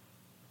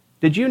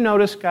 Did you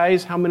notice,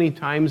 guys, how many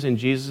times in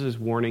Jesus'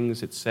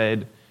 warnings it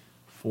said,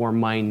 "For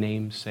my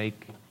name's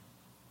sake,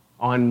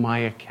 on my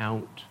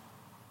account"?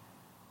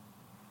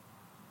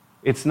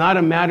 It's not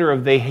a matter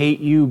of they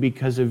hate you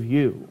because of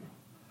you.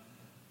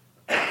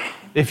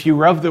 If you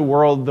were of the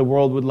world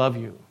would love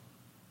you.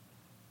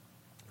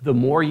 The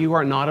more you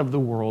are not of the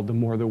world, the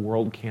more the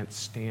world can't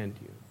stand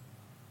you.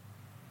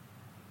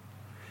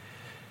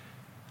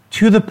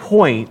 To the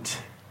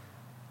point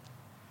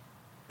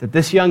that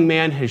this young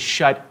man has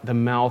shut the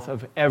mouth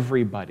of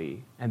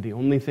everybody, and the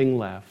only thing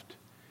left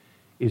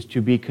is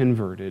to be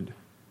converted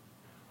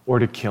or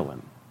to kill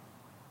him.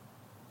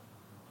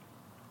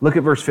 Look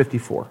at verse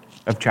 54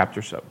 of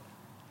chapter 7.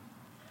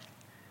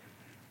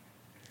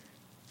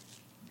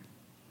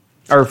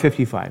 Or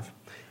 55.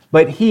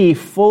 "But he,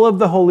 full of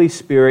the Holy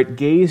Spirit,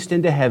 gazed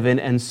into heaven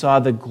and saw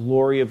the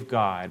glory of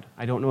God."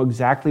 I don't know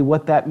exactly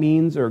what that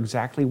means or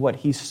exactly what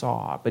he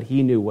saw, but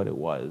he knew what it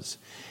was.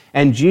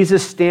 "And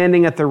Jesus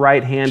standing at the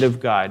right hand of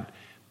God."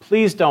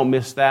 Please don't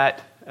miss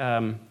that.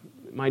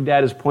 My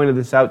dad has pointed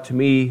this out to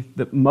me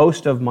that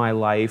most of my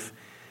life,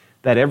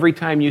 that every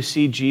time you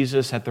see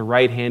Jesus at the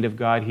right hand of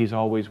God, he's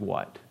always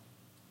what?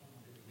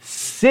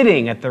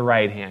 Sitting at the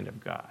right hand of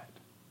God.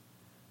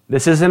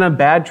 This isn't a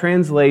bad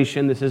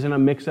translation. This isn't a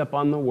mix-up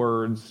on the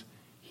words.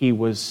 He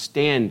was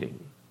standing.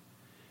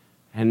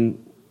 And,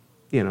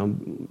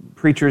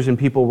 preachers and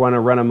people want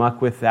to run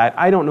amok with that.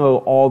 I don't know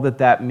all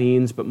that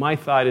means, but my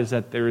thought is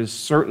that there is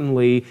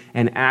certainly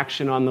an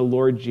action on the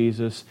Lord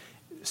Jesus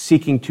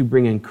seeking to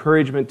bring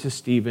encouragement to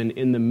Stephen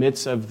in the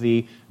midst of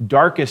the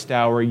darkest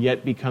hour,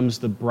 yet becomes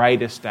the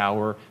brightest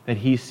hour, that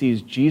he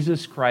sees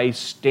Jesus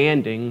Christ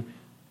standing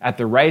at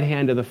the right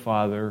hand of the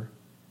Father,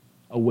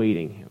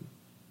 awaiting him.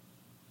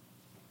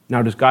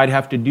 Now, does God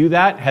have to do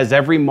that? Has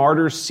every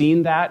martyr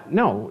seen that?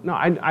 No,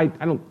 I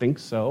don't think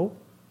so.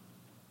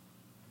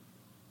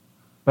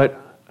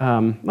 But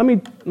let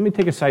me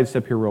take a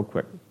sidestep here real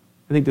quick.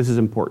 I think this is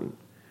important.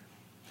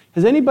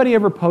 Has anybody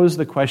ever posed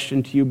the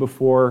question to you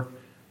before,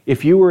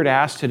 if you were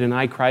asked to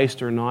deny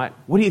Christ or not,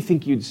 what do you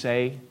think you'd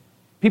say?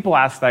 People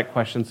ask that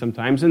question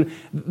sometimes, and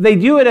they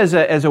do it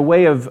as a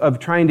way of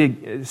trying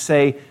to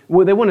say,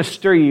 well, they want to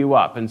stir you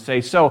up and say,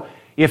 so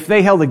if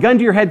they held a gun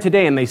to your head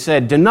today and they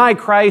said, deny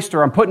Christ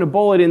or I'm putting a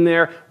bullet in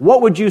there,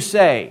 what would you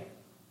say?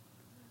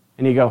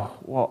 And you go,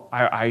 well,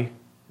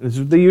 this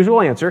is the usual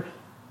answer,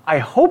 I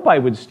hope I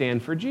would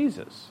stand for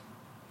Jesus.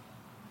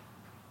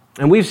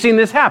 And we've seen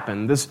this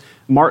happen. The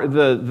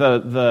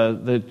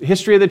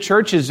history of the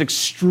church is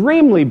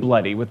extremely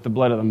bloody with the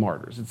blood of the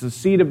martyrs. It's the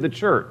seed of the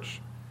church.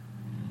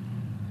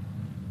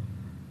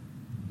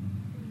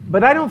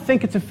 But I don't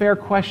think it's a fair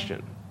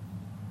question.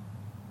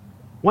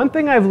 One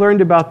thing I've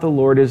learned about the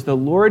Lord is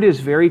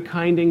very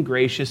kind and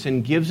gracious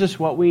and gives us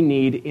what we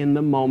need in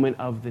the moment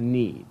of the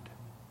need.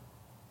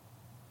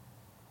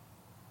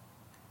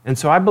 And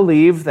so I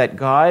believe that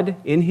God,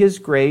 in His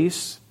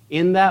grace,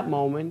 in that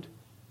moment,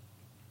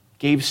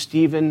 gave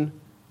Stephen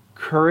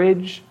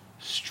courage,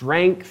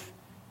 strength,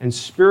 and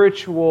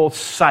spiritual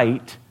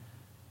sight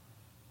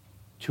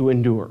to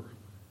endure.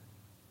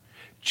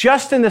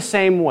 Just in the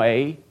same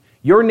way,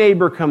 your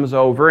neighbor comes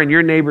over and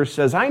your neighbor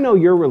says, I know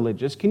you're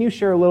religious. Can you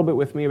share a little bit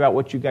with me about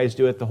what you guys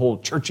do at the whole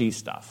churchy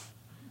stuff?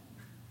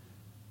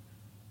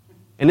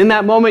 And in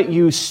that moment,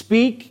 you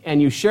speak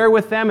and you share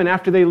with them, and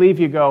after they leave,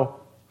 you go,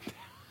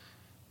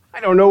 I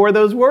don't know where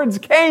those words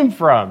came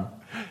from.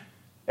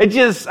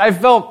 I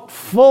felt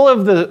full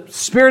of the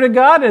Spirit of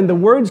God, and the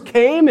words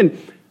came, and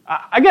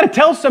I got to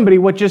tell somebody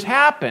what just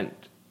happened.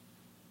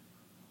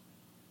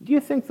 Do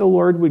you think the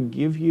Lord would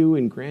give you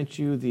and grant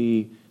you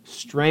the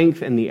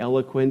strength and the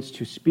eloquence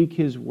to speak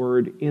His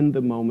word in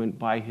the moment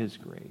by His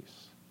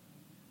grace?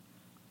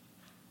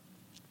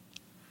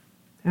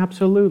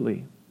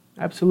 Absolutely.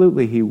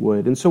 Absolutely He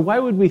would. And so why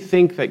would we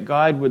think that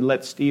God would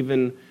let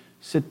Stephen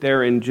sit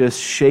there and just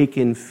shake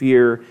in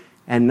fear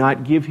and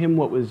not give him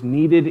what was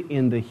needed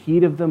in the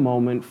heat of the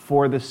moment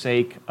for the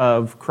sake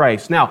of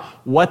Christ? Now,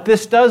 what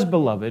this does,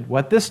 beloved,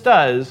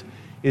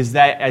 is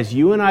that as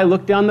you and I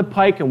look down the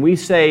pike and we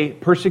say,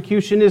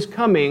 persecution is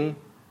coming,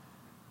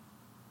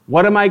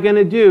 what am I going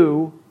to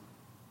do?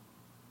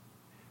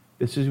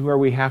 This is where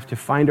we have to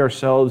find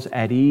ourselves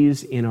at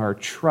ease in our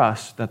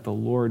trust that the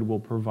Lord will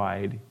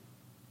provide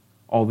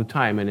all the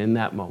time and in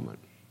that moment.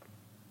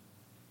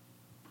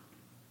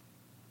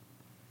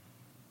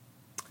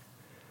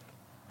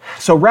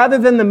 So rather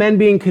than the men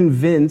being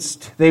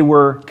convinced, they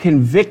were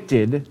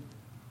convicted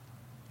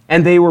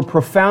and they were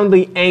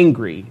profoundly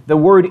angry. The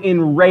word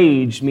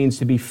enraged means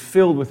to be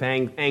filled with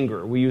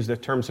anger. We use the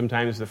term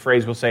sometimes, the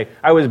phrase will say,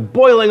 I was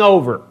boiling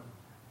over.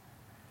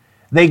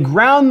 They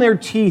ground their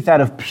teeth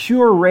out of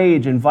pure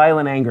rage and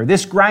violent anger.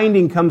 This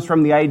grinding comes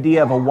from the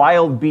idea of a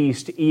wild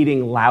beast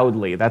eating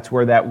loudly. That's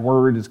where that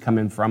word is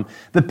coming from.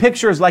 The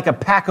picture is like a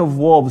pack of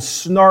wolves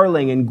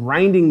snarling and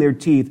grinding their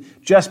teeth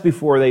just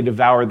before they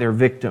devour their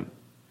victim.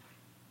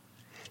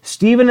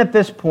 Stephen, at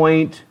this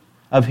point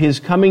of his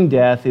coming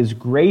death, is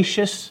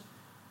gracious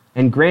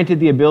and granted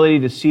the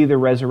ability to see the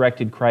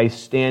resurrected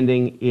Christ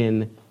standing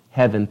in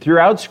heaven.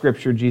 Throughout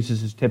Scripture,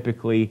 Jesus is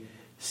typically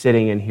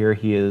sitting, and here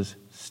he is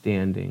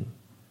standing.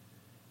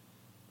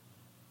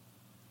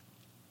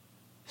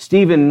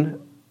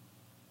 Stephen,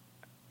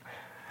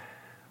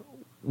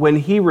 when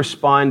he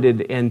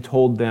responded and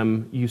told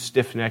them, you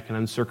stiff-necked and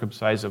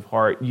uncircumcised of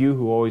heart, you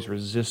who always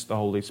resist the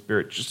Holy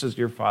Spirit, just as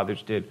your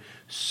fathers did,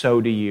 so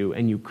do you,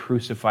 and you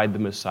crucified the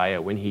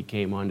Messiah when he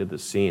came onto the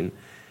scene,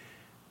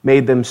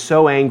 made them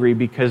so angry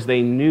because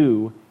they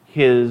knew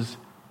his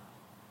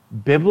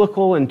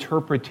biblical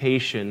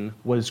interpretation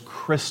was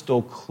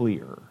crystal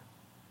clear,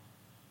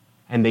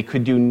 and they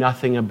could do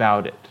nothing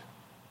about it.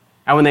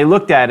 And when they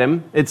looked at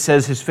him, it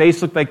says his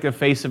face looked like the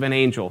face of an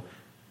angel.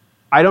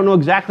 I don't know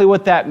exactly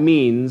what that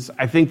means.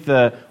 I think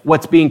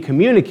what's being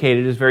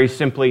communicated is very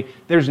simply,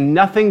 there's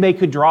nothing they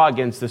could draw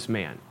against this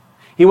man.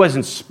 He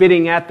wasn't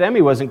spitting at them.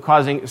 He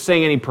wasn't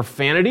saying any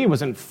profanity. He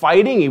wasn't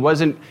fighting. He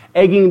wasn't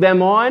egging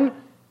them on.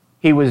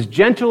 He was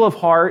gentle of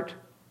heart,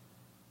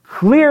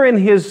 clear in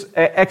his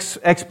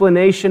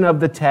explanation of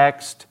the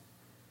text,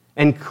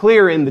 and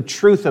clear in the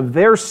truth of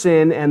their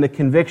sin and the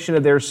conviction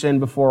of their sin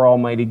before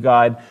Almighty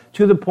God,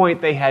 to the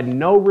point they had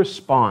no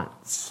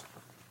response.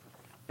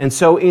 And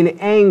so in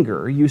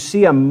anger, you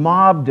see a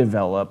mob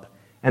develop,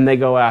 and they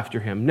go after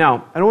him.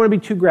 Now, I don't want to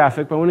be too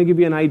graphic, but I want to give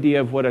you an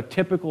idea of what a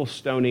typical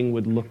stoning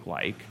would look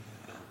like.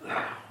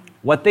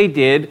 What they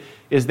did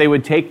is they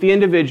would take the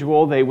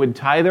individual, they would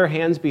tie their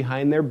hands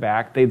behind their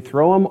back, they'd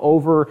throw him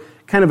over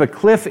kind of a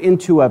cliff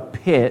into a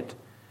pit,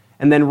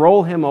 and then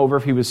roll him over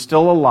if he was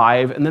still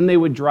alive, and then they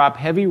would drop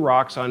heavy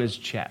rocks on his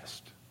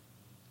chest.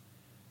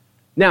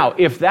 Now,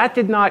 if that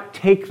did not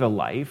take the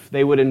life,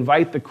 they would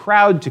invite the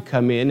crowd to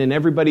come in and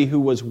everybody who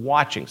was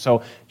watching.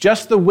 So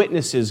just the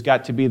witnesses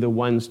got to be the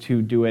ones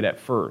to do it at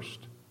first.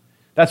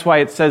 That's why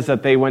it says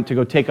that they went to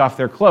go take off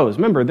their clothes.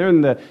 Remember, they're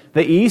in the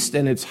east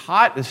and it's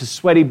hot. This is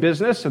sweaty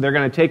business, so they're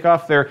going to take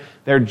off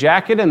their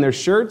jacket and their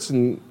shirts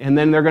and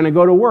then they're going to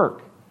go to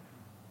work.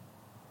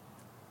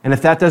 And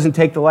if that doesn't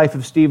take the life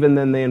of Stephen,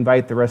 then they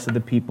invite the rest of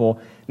the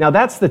people. Now,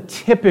 that's the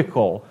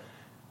typical.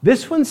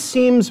 This one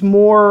seems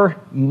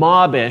more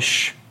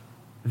mobbish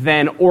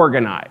than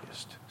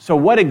organized. So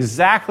what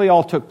exactly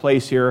all took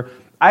place here,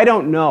 I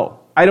don't know.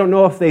 I don't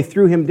know if they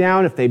threw him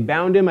down, if they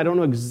bound him. I don't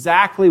know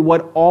exactly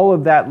what all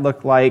of that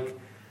looked like.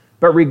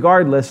 But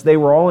regardless, they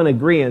were all in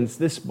agreement,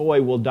 this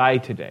boy will die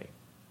today.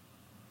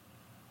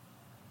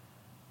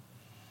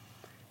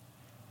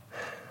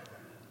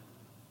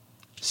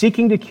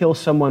 Seeking to kill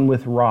someone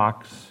with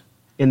rocks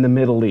in the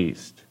Middle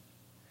East,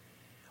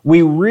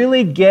 we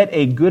really get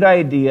a good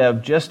idea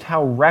of just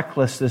how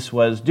reckless this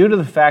was due to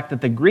the fact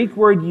that the Greek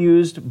word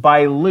used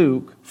by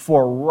Luke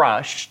for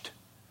rushed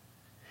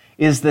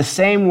is the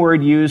same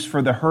word used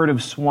for the herd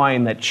of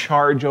swine that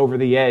charge over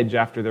the edge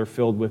after they're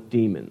filled with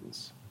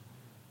demons.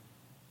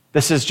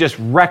 This is just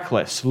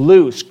reckless,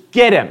 loose,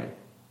 get him,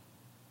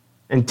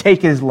 and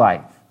take his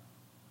life.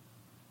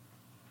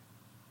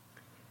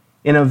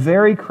 In a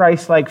very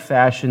Christ-like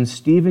fashion,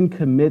 Stephen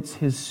commits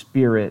his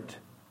spirit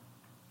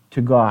to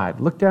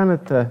God. Look down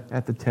at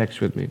the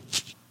text with me.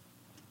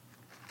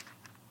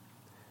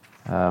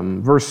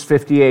 Verse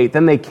 58,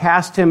 then they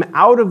cast him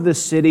out of the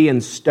city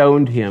and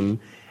stoned him,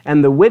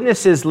 and the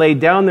witnesses laid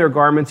down their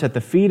garments at the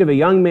feet of a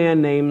young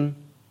man named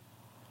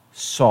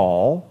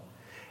Saul.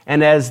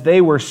 And as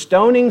they were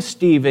stoning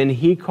Stephen,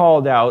 he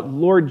called out,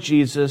 Lord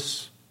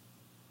Jesus,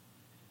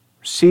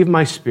 receive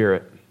my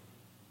spirit.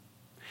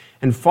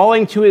 And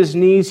falling to his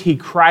knees, he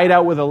cried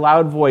out with a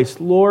loud voice,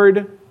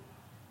 Lord,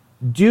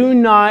 do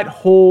not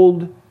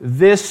hold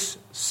this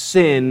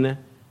sin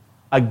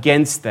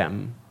against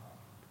them.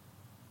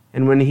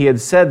 And when he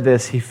had said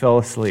this, he fell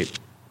asleep.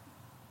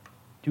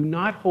 Do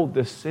not hold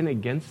this sin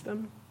against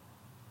them?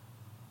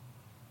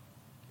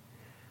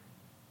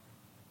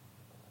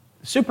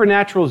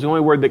 Supernatural is the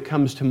only word that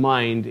comes to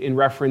mind in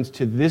reference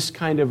to this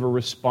kind of a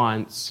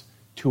response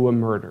to a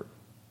murder.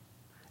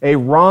 A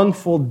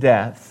wrongful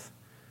death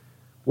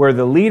where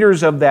the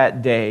leaders of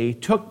that day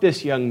took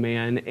this young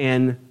man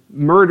and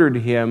murdered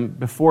him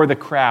before the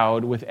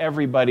crowd with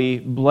everybody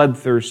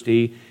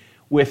bloodthirsty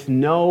with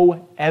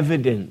no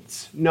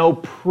evidence, no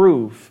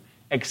proof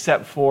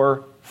except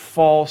for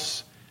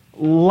false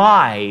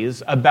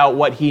lies about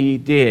what he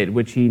did,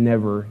 which he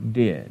never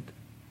did.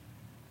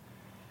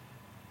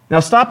 Now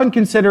stop and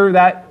consider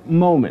that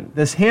moment.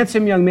 This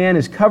handsome young man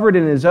is covered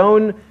in his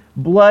own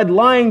blood,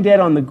 lying dead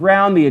on the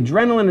ground. The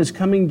adrenaline is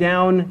coming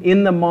down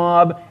in the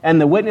mob,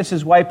 and the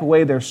witnesses wipe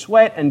away their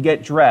sweat and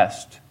get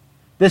dressed.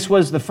 This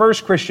was the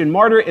first Christian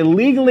martyr,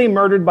 illegally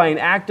murdered by an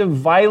act of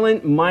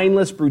violent,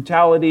 mindless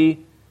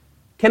brutality.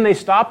 Can they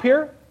stop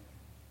here?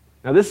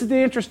 Now this is the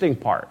interesting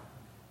part.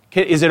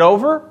 Is it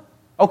over?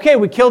 Okay,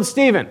 we killed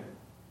Stephen.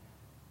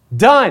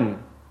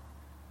 Done.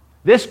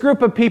 This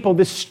group of people,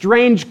 this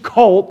strange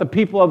cult, the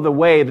people of the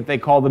way that they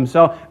call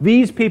themselves,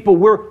 these people,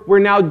 we're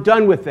now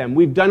done with them.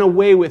 We've done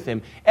away with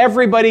him.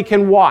 Everybody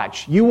can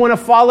watch. You want to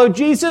follow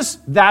Jesus?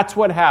 That's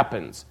what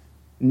happens.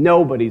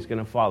 Nobody's going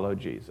to follow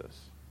Jesus.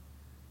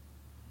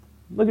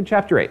 Look at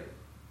chapter 8.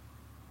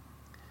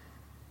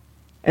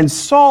 And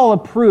Saul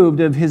approved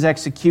of his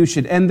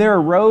execution, and there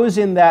arose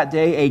in that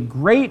day a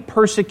great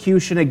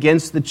persecution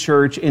against the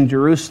church in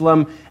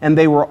Jerusalem, and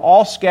they were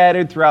all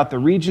scattered throughout the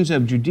regions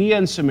of Judea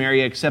and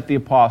Samaria except the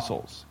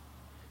apostles.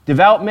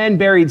 Devout men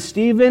buried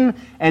Stephen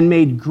and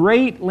made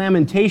great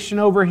lamentation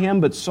over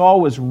him, but Saul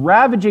was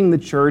ravaging the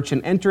church,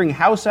 and entering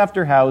house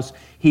after house,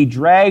 he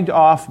dragged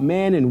off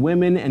men and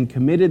women and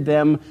committed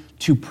them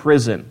to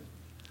prison.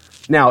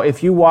 Now,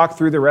 if you walk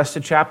through the rest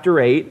of chapter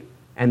 8,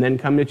 and then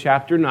come to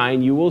chapter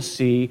 9, you will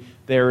see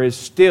there is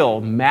still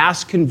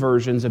mass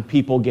conversions of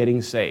people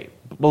getting saved.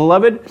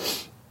 Beloved,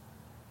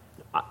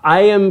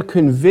 I am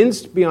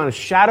convinced beyond a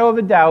shadow of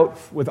a doubt,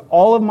 with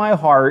all of my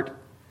heart,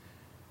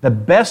 the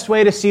best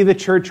way to see the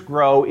church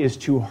grow is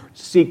to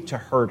seek to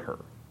hurt her.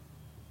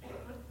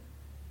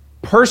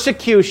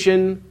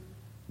 Persecution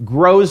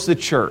grows the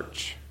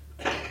church.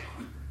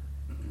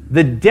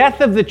 The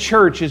death of the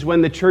church is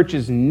when the church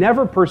is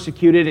never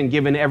persecuted and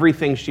given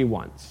everything she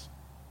wants.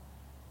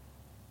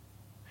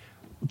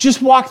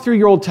 Just walk through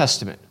your Old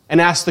Testament and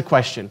ask the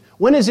question,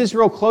 when is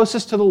Israel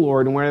closest to the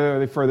Lord and where are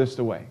they furthest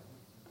away?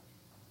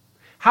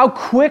 How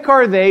quick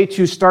are they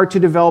to start to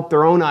develop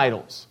their own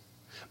idols?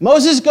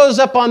 Moses goes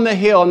up on the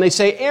hill and they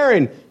say,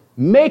 Aaron,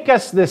 make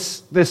us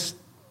this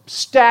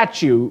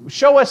statue.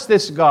 Show us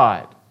this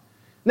God.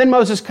 And then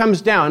Moses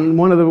comes down, and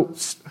one of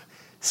the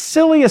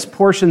silliest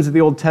portions of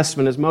the Old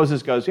Testament is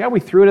Moses goes, yeah, we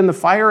threw it in the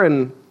fire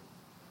and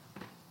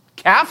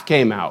calf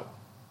came out.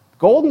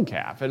 Golden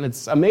calf. And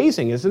it's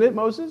amazing, isn't it,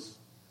 Moses?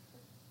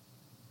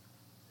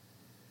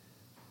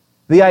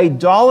 The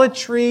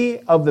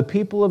idolatry of the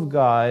people of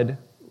God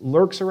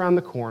lurks around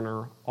the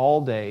corner all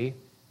day,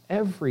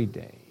 every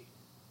day.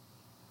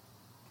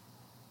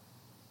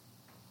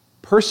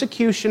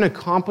 Persecution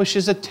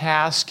accomplishes a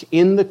task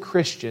in the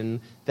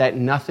Christian that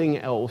nothing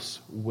else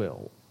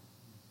will.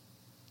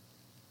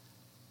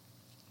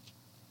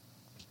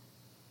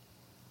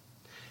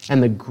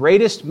 And the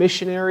greatest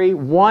missionary,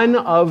 one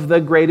of the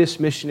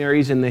greatest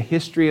missionaries in the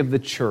history of the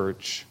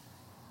church,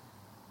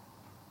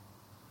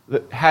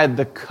 had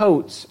the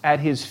coats at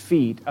his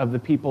feet of the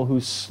people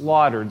who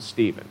slaughtered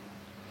Stephen.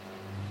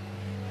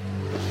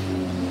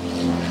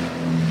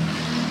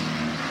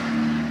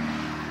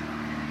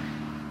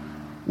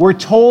 We're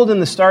told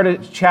in the start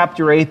of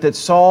chapter 8 that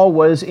Saul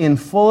was in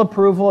full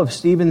approval of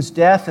Stephen's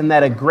death and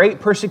that a great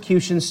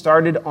persecution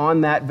started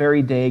on that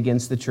very day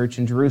against the church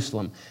in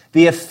Jerusalem.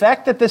 The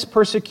effect that this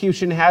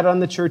persecution had on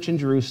the church in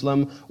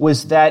Jerusalem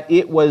was that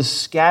it was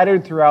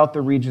scattered throughout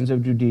the regions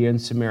of Judea and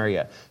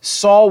Samaria.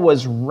 Saul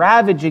was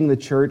ravaging the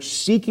church,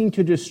 seeking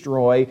to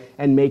destroy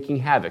and making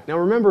havoc. Now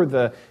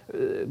remember,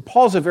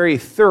 Paul's a very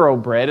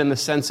thoroughbred in the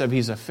sense of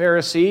he's a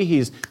Pharisee,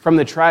 he's from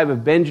the tribe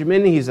of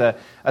Benjamin, he's a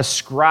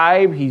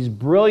scribe, he's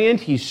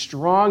brilliant, he's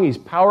strong, he's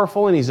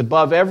powerful, and he's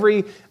above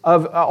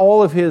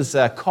all of his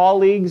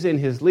colleagues in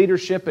his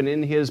leadership and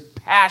in his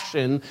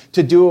passion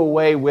to do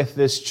away with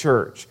this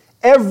church.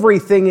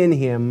 Everything in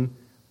him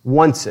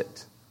wants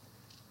it,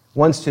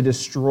 wants to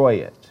destroy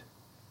it.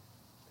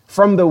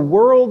 From the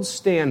world's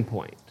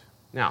standpoint,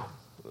 now,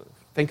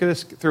 think of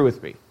this through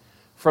with me.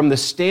 From the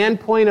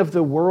standpoint of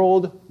the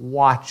world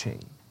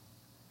watching,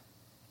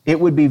 it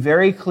would be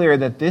very clear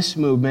that this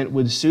movement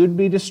would soon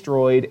be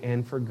destroyed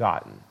and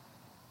forgotten.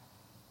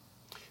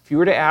 If you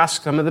were to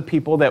ask some of the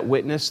people that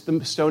witnessed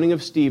the stoning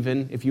of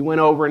Stephen, if you went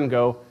over and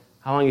go,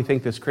 how long do you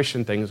think this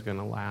Christian thing is going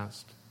to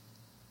last?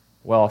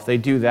 Well, if they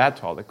do that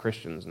to all the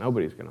Christians,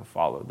 nobody's going to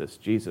follow this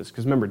Jesus.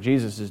 Because remember,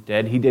 Jesus is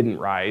dead. He didn't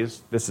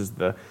rise. This is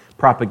the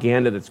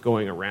propaganda that's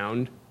going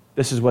around.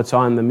 This is what's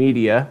on the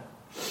media.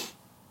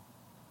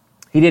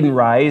 He didn't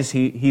rise.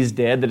 He's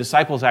dead. The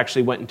disciples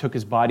actually went and took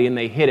his body and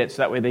they hid it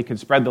so that way they could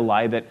spread the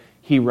lie that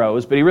he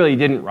rose. But he really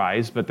didn't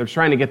rise. But they're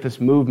trying to get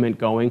this movement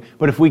going.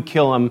 But if we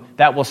kill him,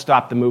 that will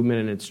stop the movement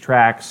in its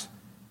tracks.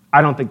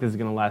 I don't think this is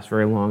going to last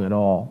very long at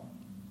all.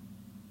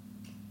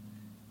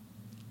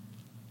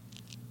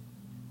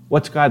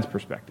 What's God's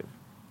perspective?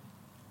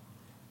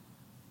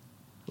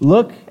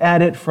 Look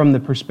at it from the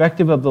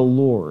perspective of the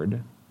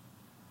Lord.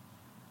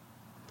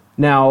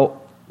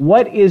 Now,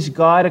 what is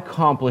God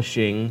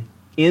accomplishing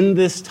in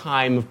this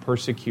time of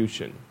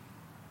persecution?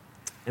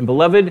 And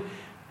beloved,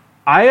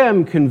 I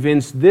am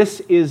convinced this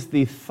is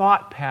the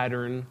thought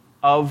pattern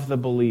of the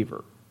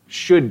believer,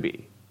 should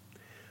be,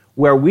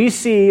 where we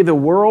see the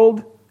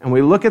world and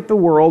we look at the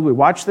world, we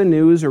watch the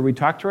news or we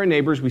talk to our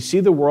neighbors, we see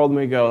the world and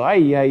we go,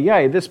 ay, ay,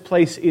 ay, this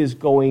place is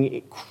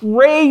going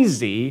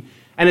crazy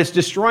and it's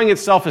destroying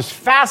itself as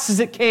fast as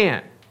it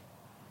can.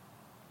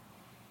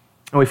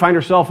 And we find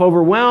ourselves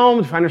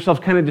overwhelmed, find ourselves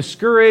kind of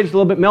discouraged, a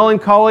little bit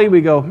melancholy.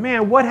 We go,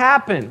 man, what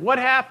happened? What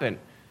happened?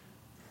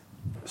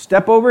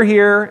 Step over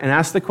here and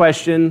ask the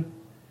question,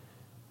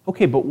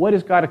 okay, but what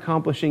is God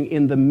accomplishing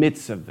in the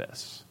midst of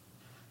this?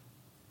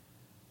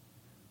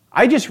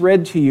 I just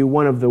read to you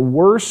one of the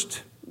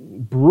worst,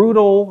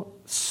 brutal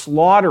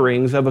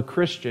slaughterings of a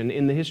Christian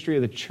in the history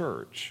of the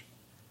church.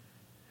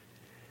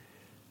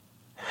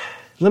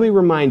 Let me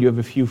remind you of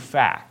a few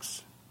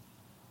facts.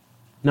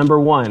 Number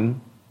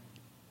one,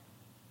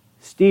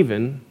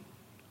 Stephen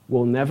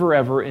will never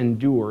ever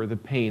endure the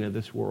pain of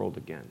this world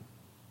again.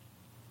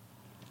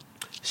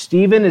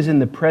 Stephen is in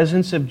the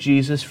presence of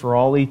Jesus for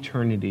all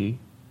eternity,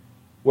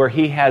 where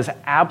he has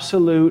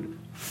absolute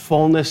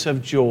fullness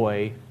of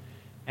joy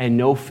and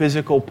no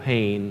physical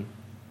pain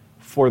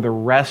for the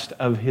rest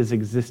of his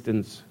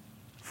existence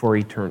for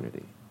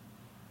eternity.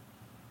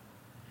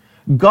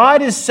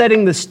 God is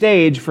setting the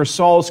stage for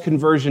Saul's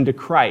conversion to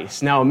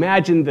Christ. Now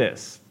imagine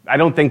this. I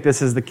don't think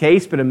this is the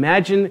case, but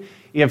imagine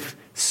if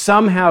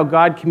somehow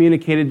God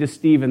communicated to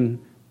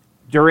Stephen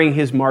during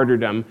his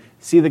martyrdom.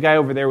 See the guy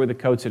over there with the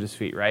coats at his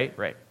feet, right?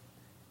 Right.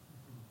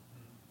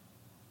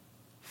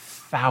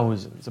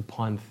 Thousands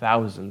upon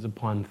thousands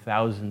upon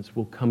thousands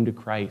will come to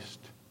Christ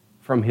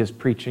from his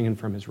preaching and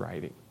from his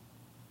writing.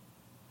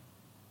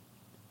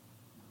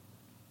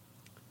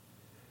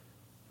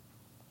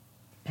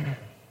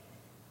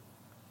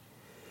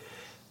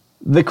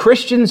 The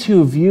Christians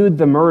who viewed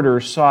the murder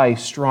saw a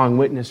strong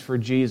witness for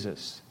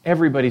Jesus.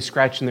 Everybody's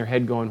scratching their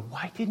head going,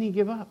 why didn't he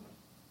give up?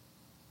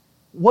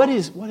 What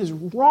is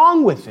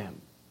wrong with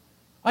him?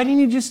 Why didn't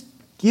he just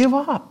give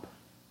up?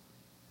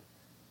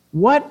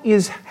 What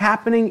is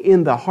happening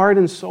in the heart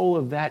and soul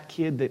of that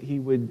kid that he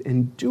would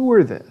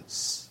endure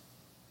this?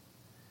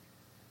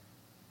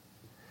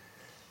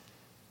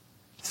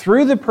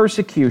 Through the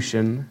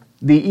persecution,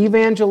 the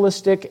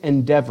evangelistic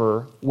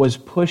endeavor was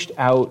pushed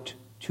out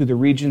to the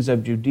regions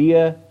of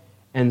Judea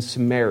and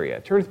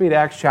Samaria. Turn with me to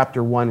Acts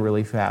chapter 1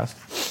 really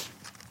fast.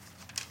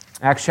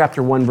 Acts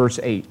chapter 1, verse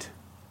 8.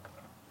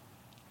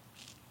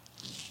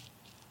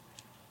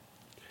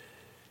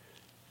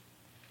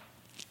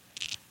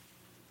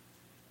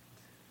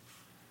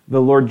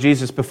 The Lord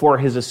Jesus, before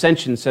his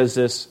ascension, says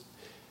this.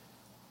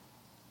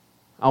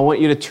 I want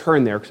you to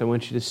turn there because I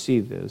want you to see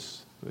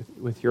this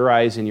with your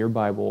eyes in your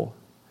Bible.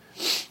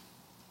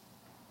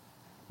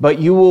 But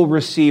you will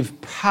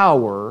receive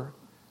power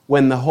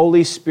when the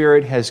Holy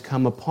Spirit has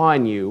come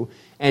upon you,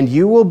 and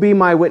you will be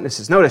my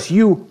witnesses. Notice,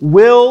 you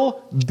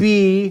will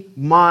be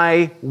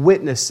my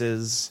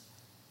witnesses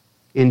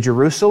in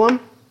Jerusalem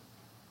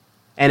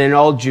and in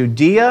all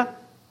Judea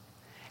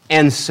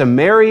and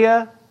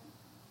Samaria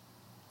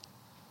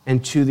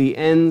and to the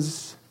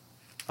ends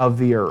of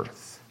the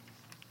earth.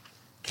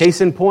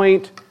 Case in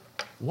point,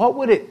 what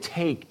would it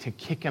take to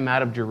kick him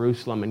out of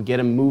Jerusalem and get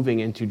him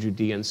moving into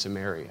Judea and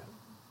Samaria?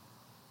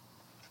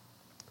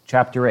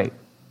 Chapter 8.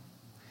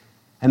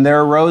 And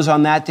there arose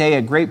on that day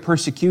a great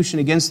persecution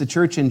against the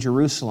church in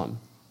Jerusalem.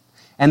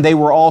 And they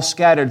were all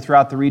scattered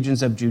throughout the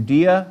regions of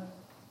Judea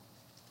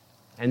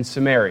and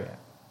Samaria.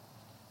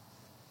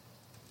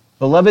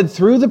 Beloved,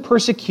 through the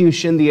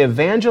persecution, the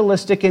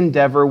evangelistic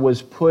endeavor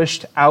was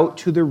pushed out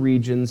to the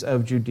regions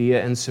of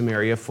Judea and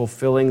Samaria,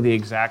 fulfilling the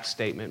exact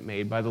statement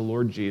made by the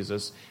Lord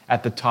Jesus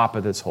at the top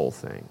of this whole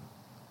thing.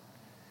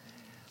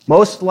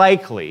 Most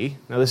likely,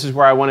 now this is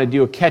where I want to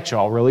do a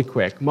catch-all really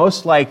quick.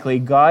 Most likely,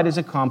 God was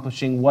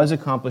accomplishing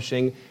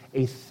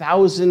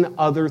 1,000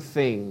 other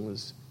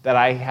things that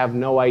I have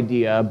no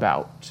idea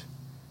about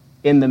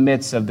in the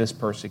midst of this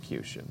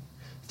persecution.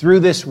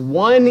 Through this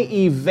one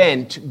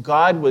event,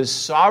 God was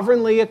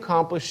sovereignly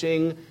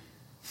accomplishing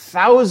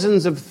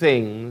thousands of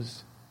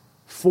things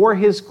for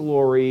his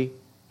glory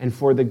and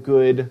for the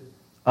good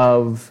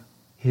of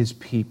his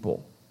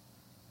people.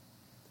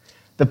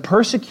 The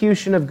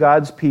persecution of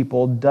God's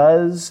people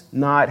does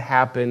not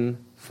happen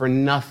for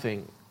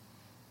nothing.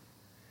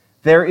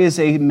 There is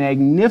a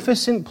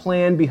magnificent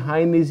plan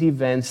behind these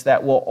events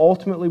that will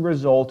ultimately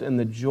result in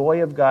the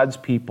joy of God's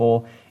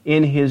people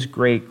in his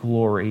great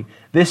glory.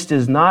 This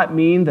does not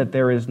mean that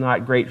there is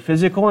not great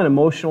physical and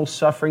emotional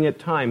suffering at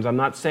times. I'm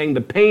not saying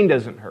the pain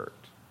doesn't hurt.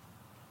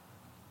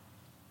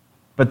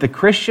 But the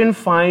Christian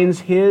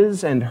finds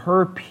his and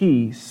her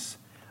peace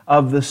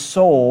of the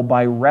soul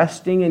by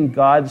resting in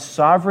God's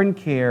sovereign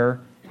care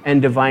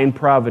and divine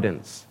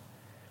providence.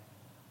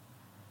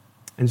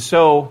 And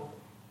so,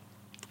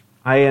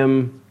 I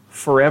am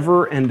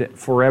forever and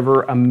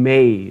forever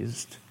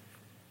amazed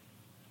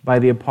by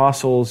the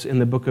apostles in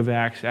the book of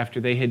Acts after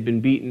they had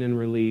been beaten and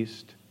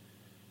released.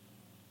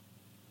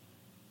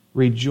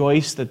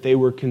 Rejoice that they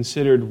were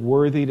considered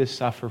worthy to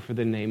suffer for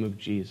the name of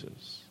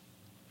Jesus.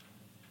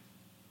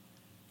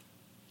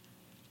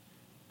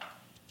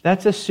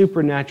 That's a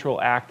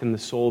supernatural act in the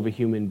soul of a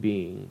human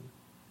being.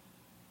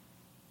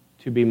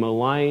 To be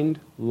maligned,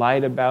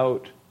 lied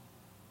about,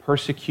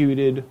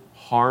 persecuted,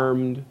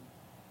 harmed,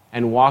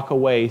 and walk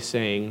away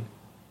saying,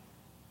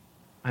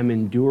 I'm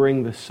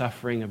enduring the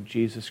suffering of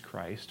Jesus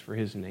Christ for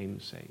his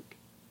name's sake.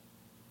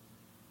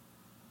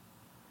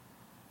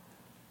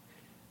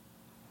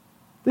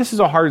 This is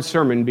a hard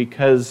sermon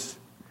because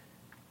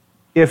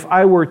if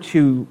I were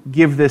to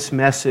give this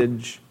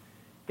message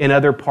in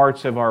other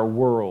parts of our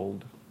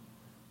world,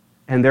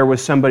 and there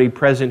was somebody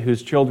present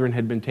whose children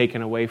had been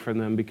taken away from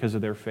them because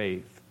of their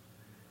faith,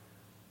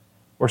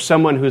 or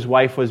someone whose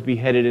wife was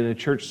beheaded in a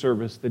church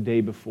service the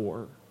day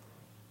before,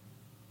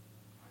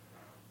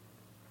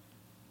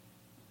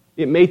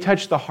 it may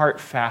touch the heart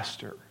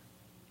faster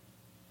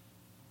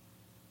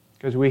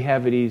because we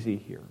have it easy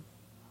here.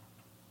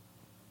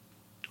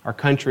 Our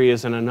country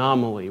is an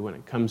anomaly when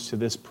it comes to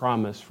this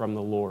promise from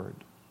the Lord.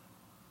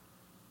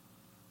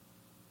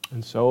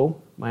 And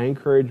so, my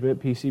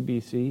encouragement,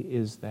 PCBC,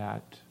 is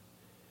that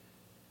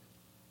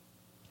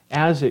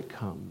as it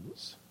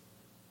comes,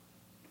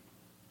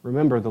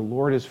 remember, the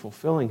Lord is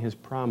fulfilling his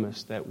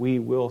promise that we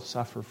will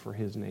suffer for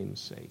his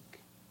name's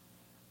sake.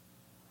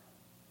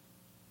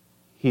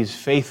 He's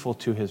faithful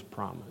to his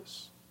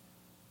promise.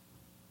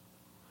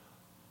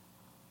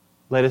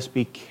 Let us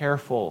be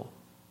careful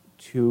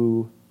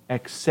to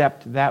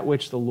accept that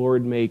which the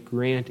Lord may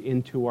grant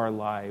into our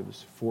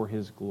lives for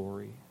his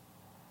glory,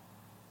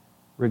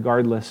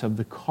 regardless of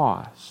the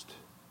cost,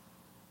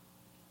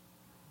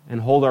 and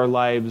hold our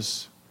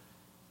lives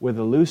with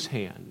a loose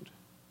hand,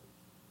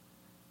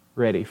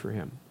 ready for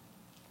him.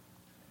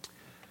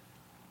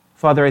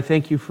 Father, I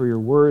thank you for your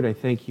word. I thank you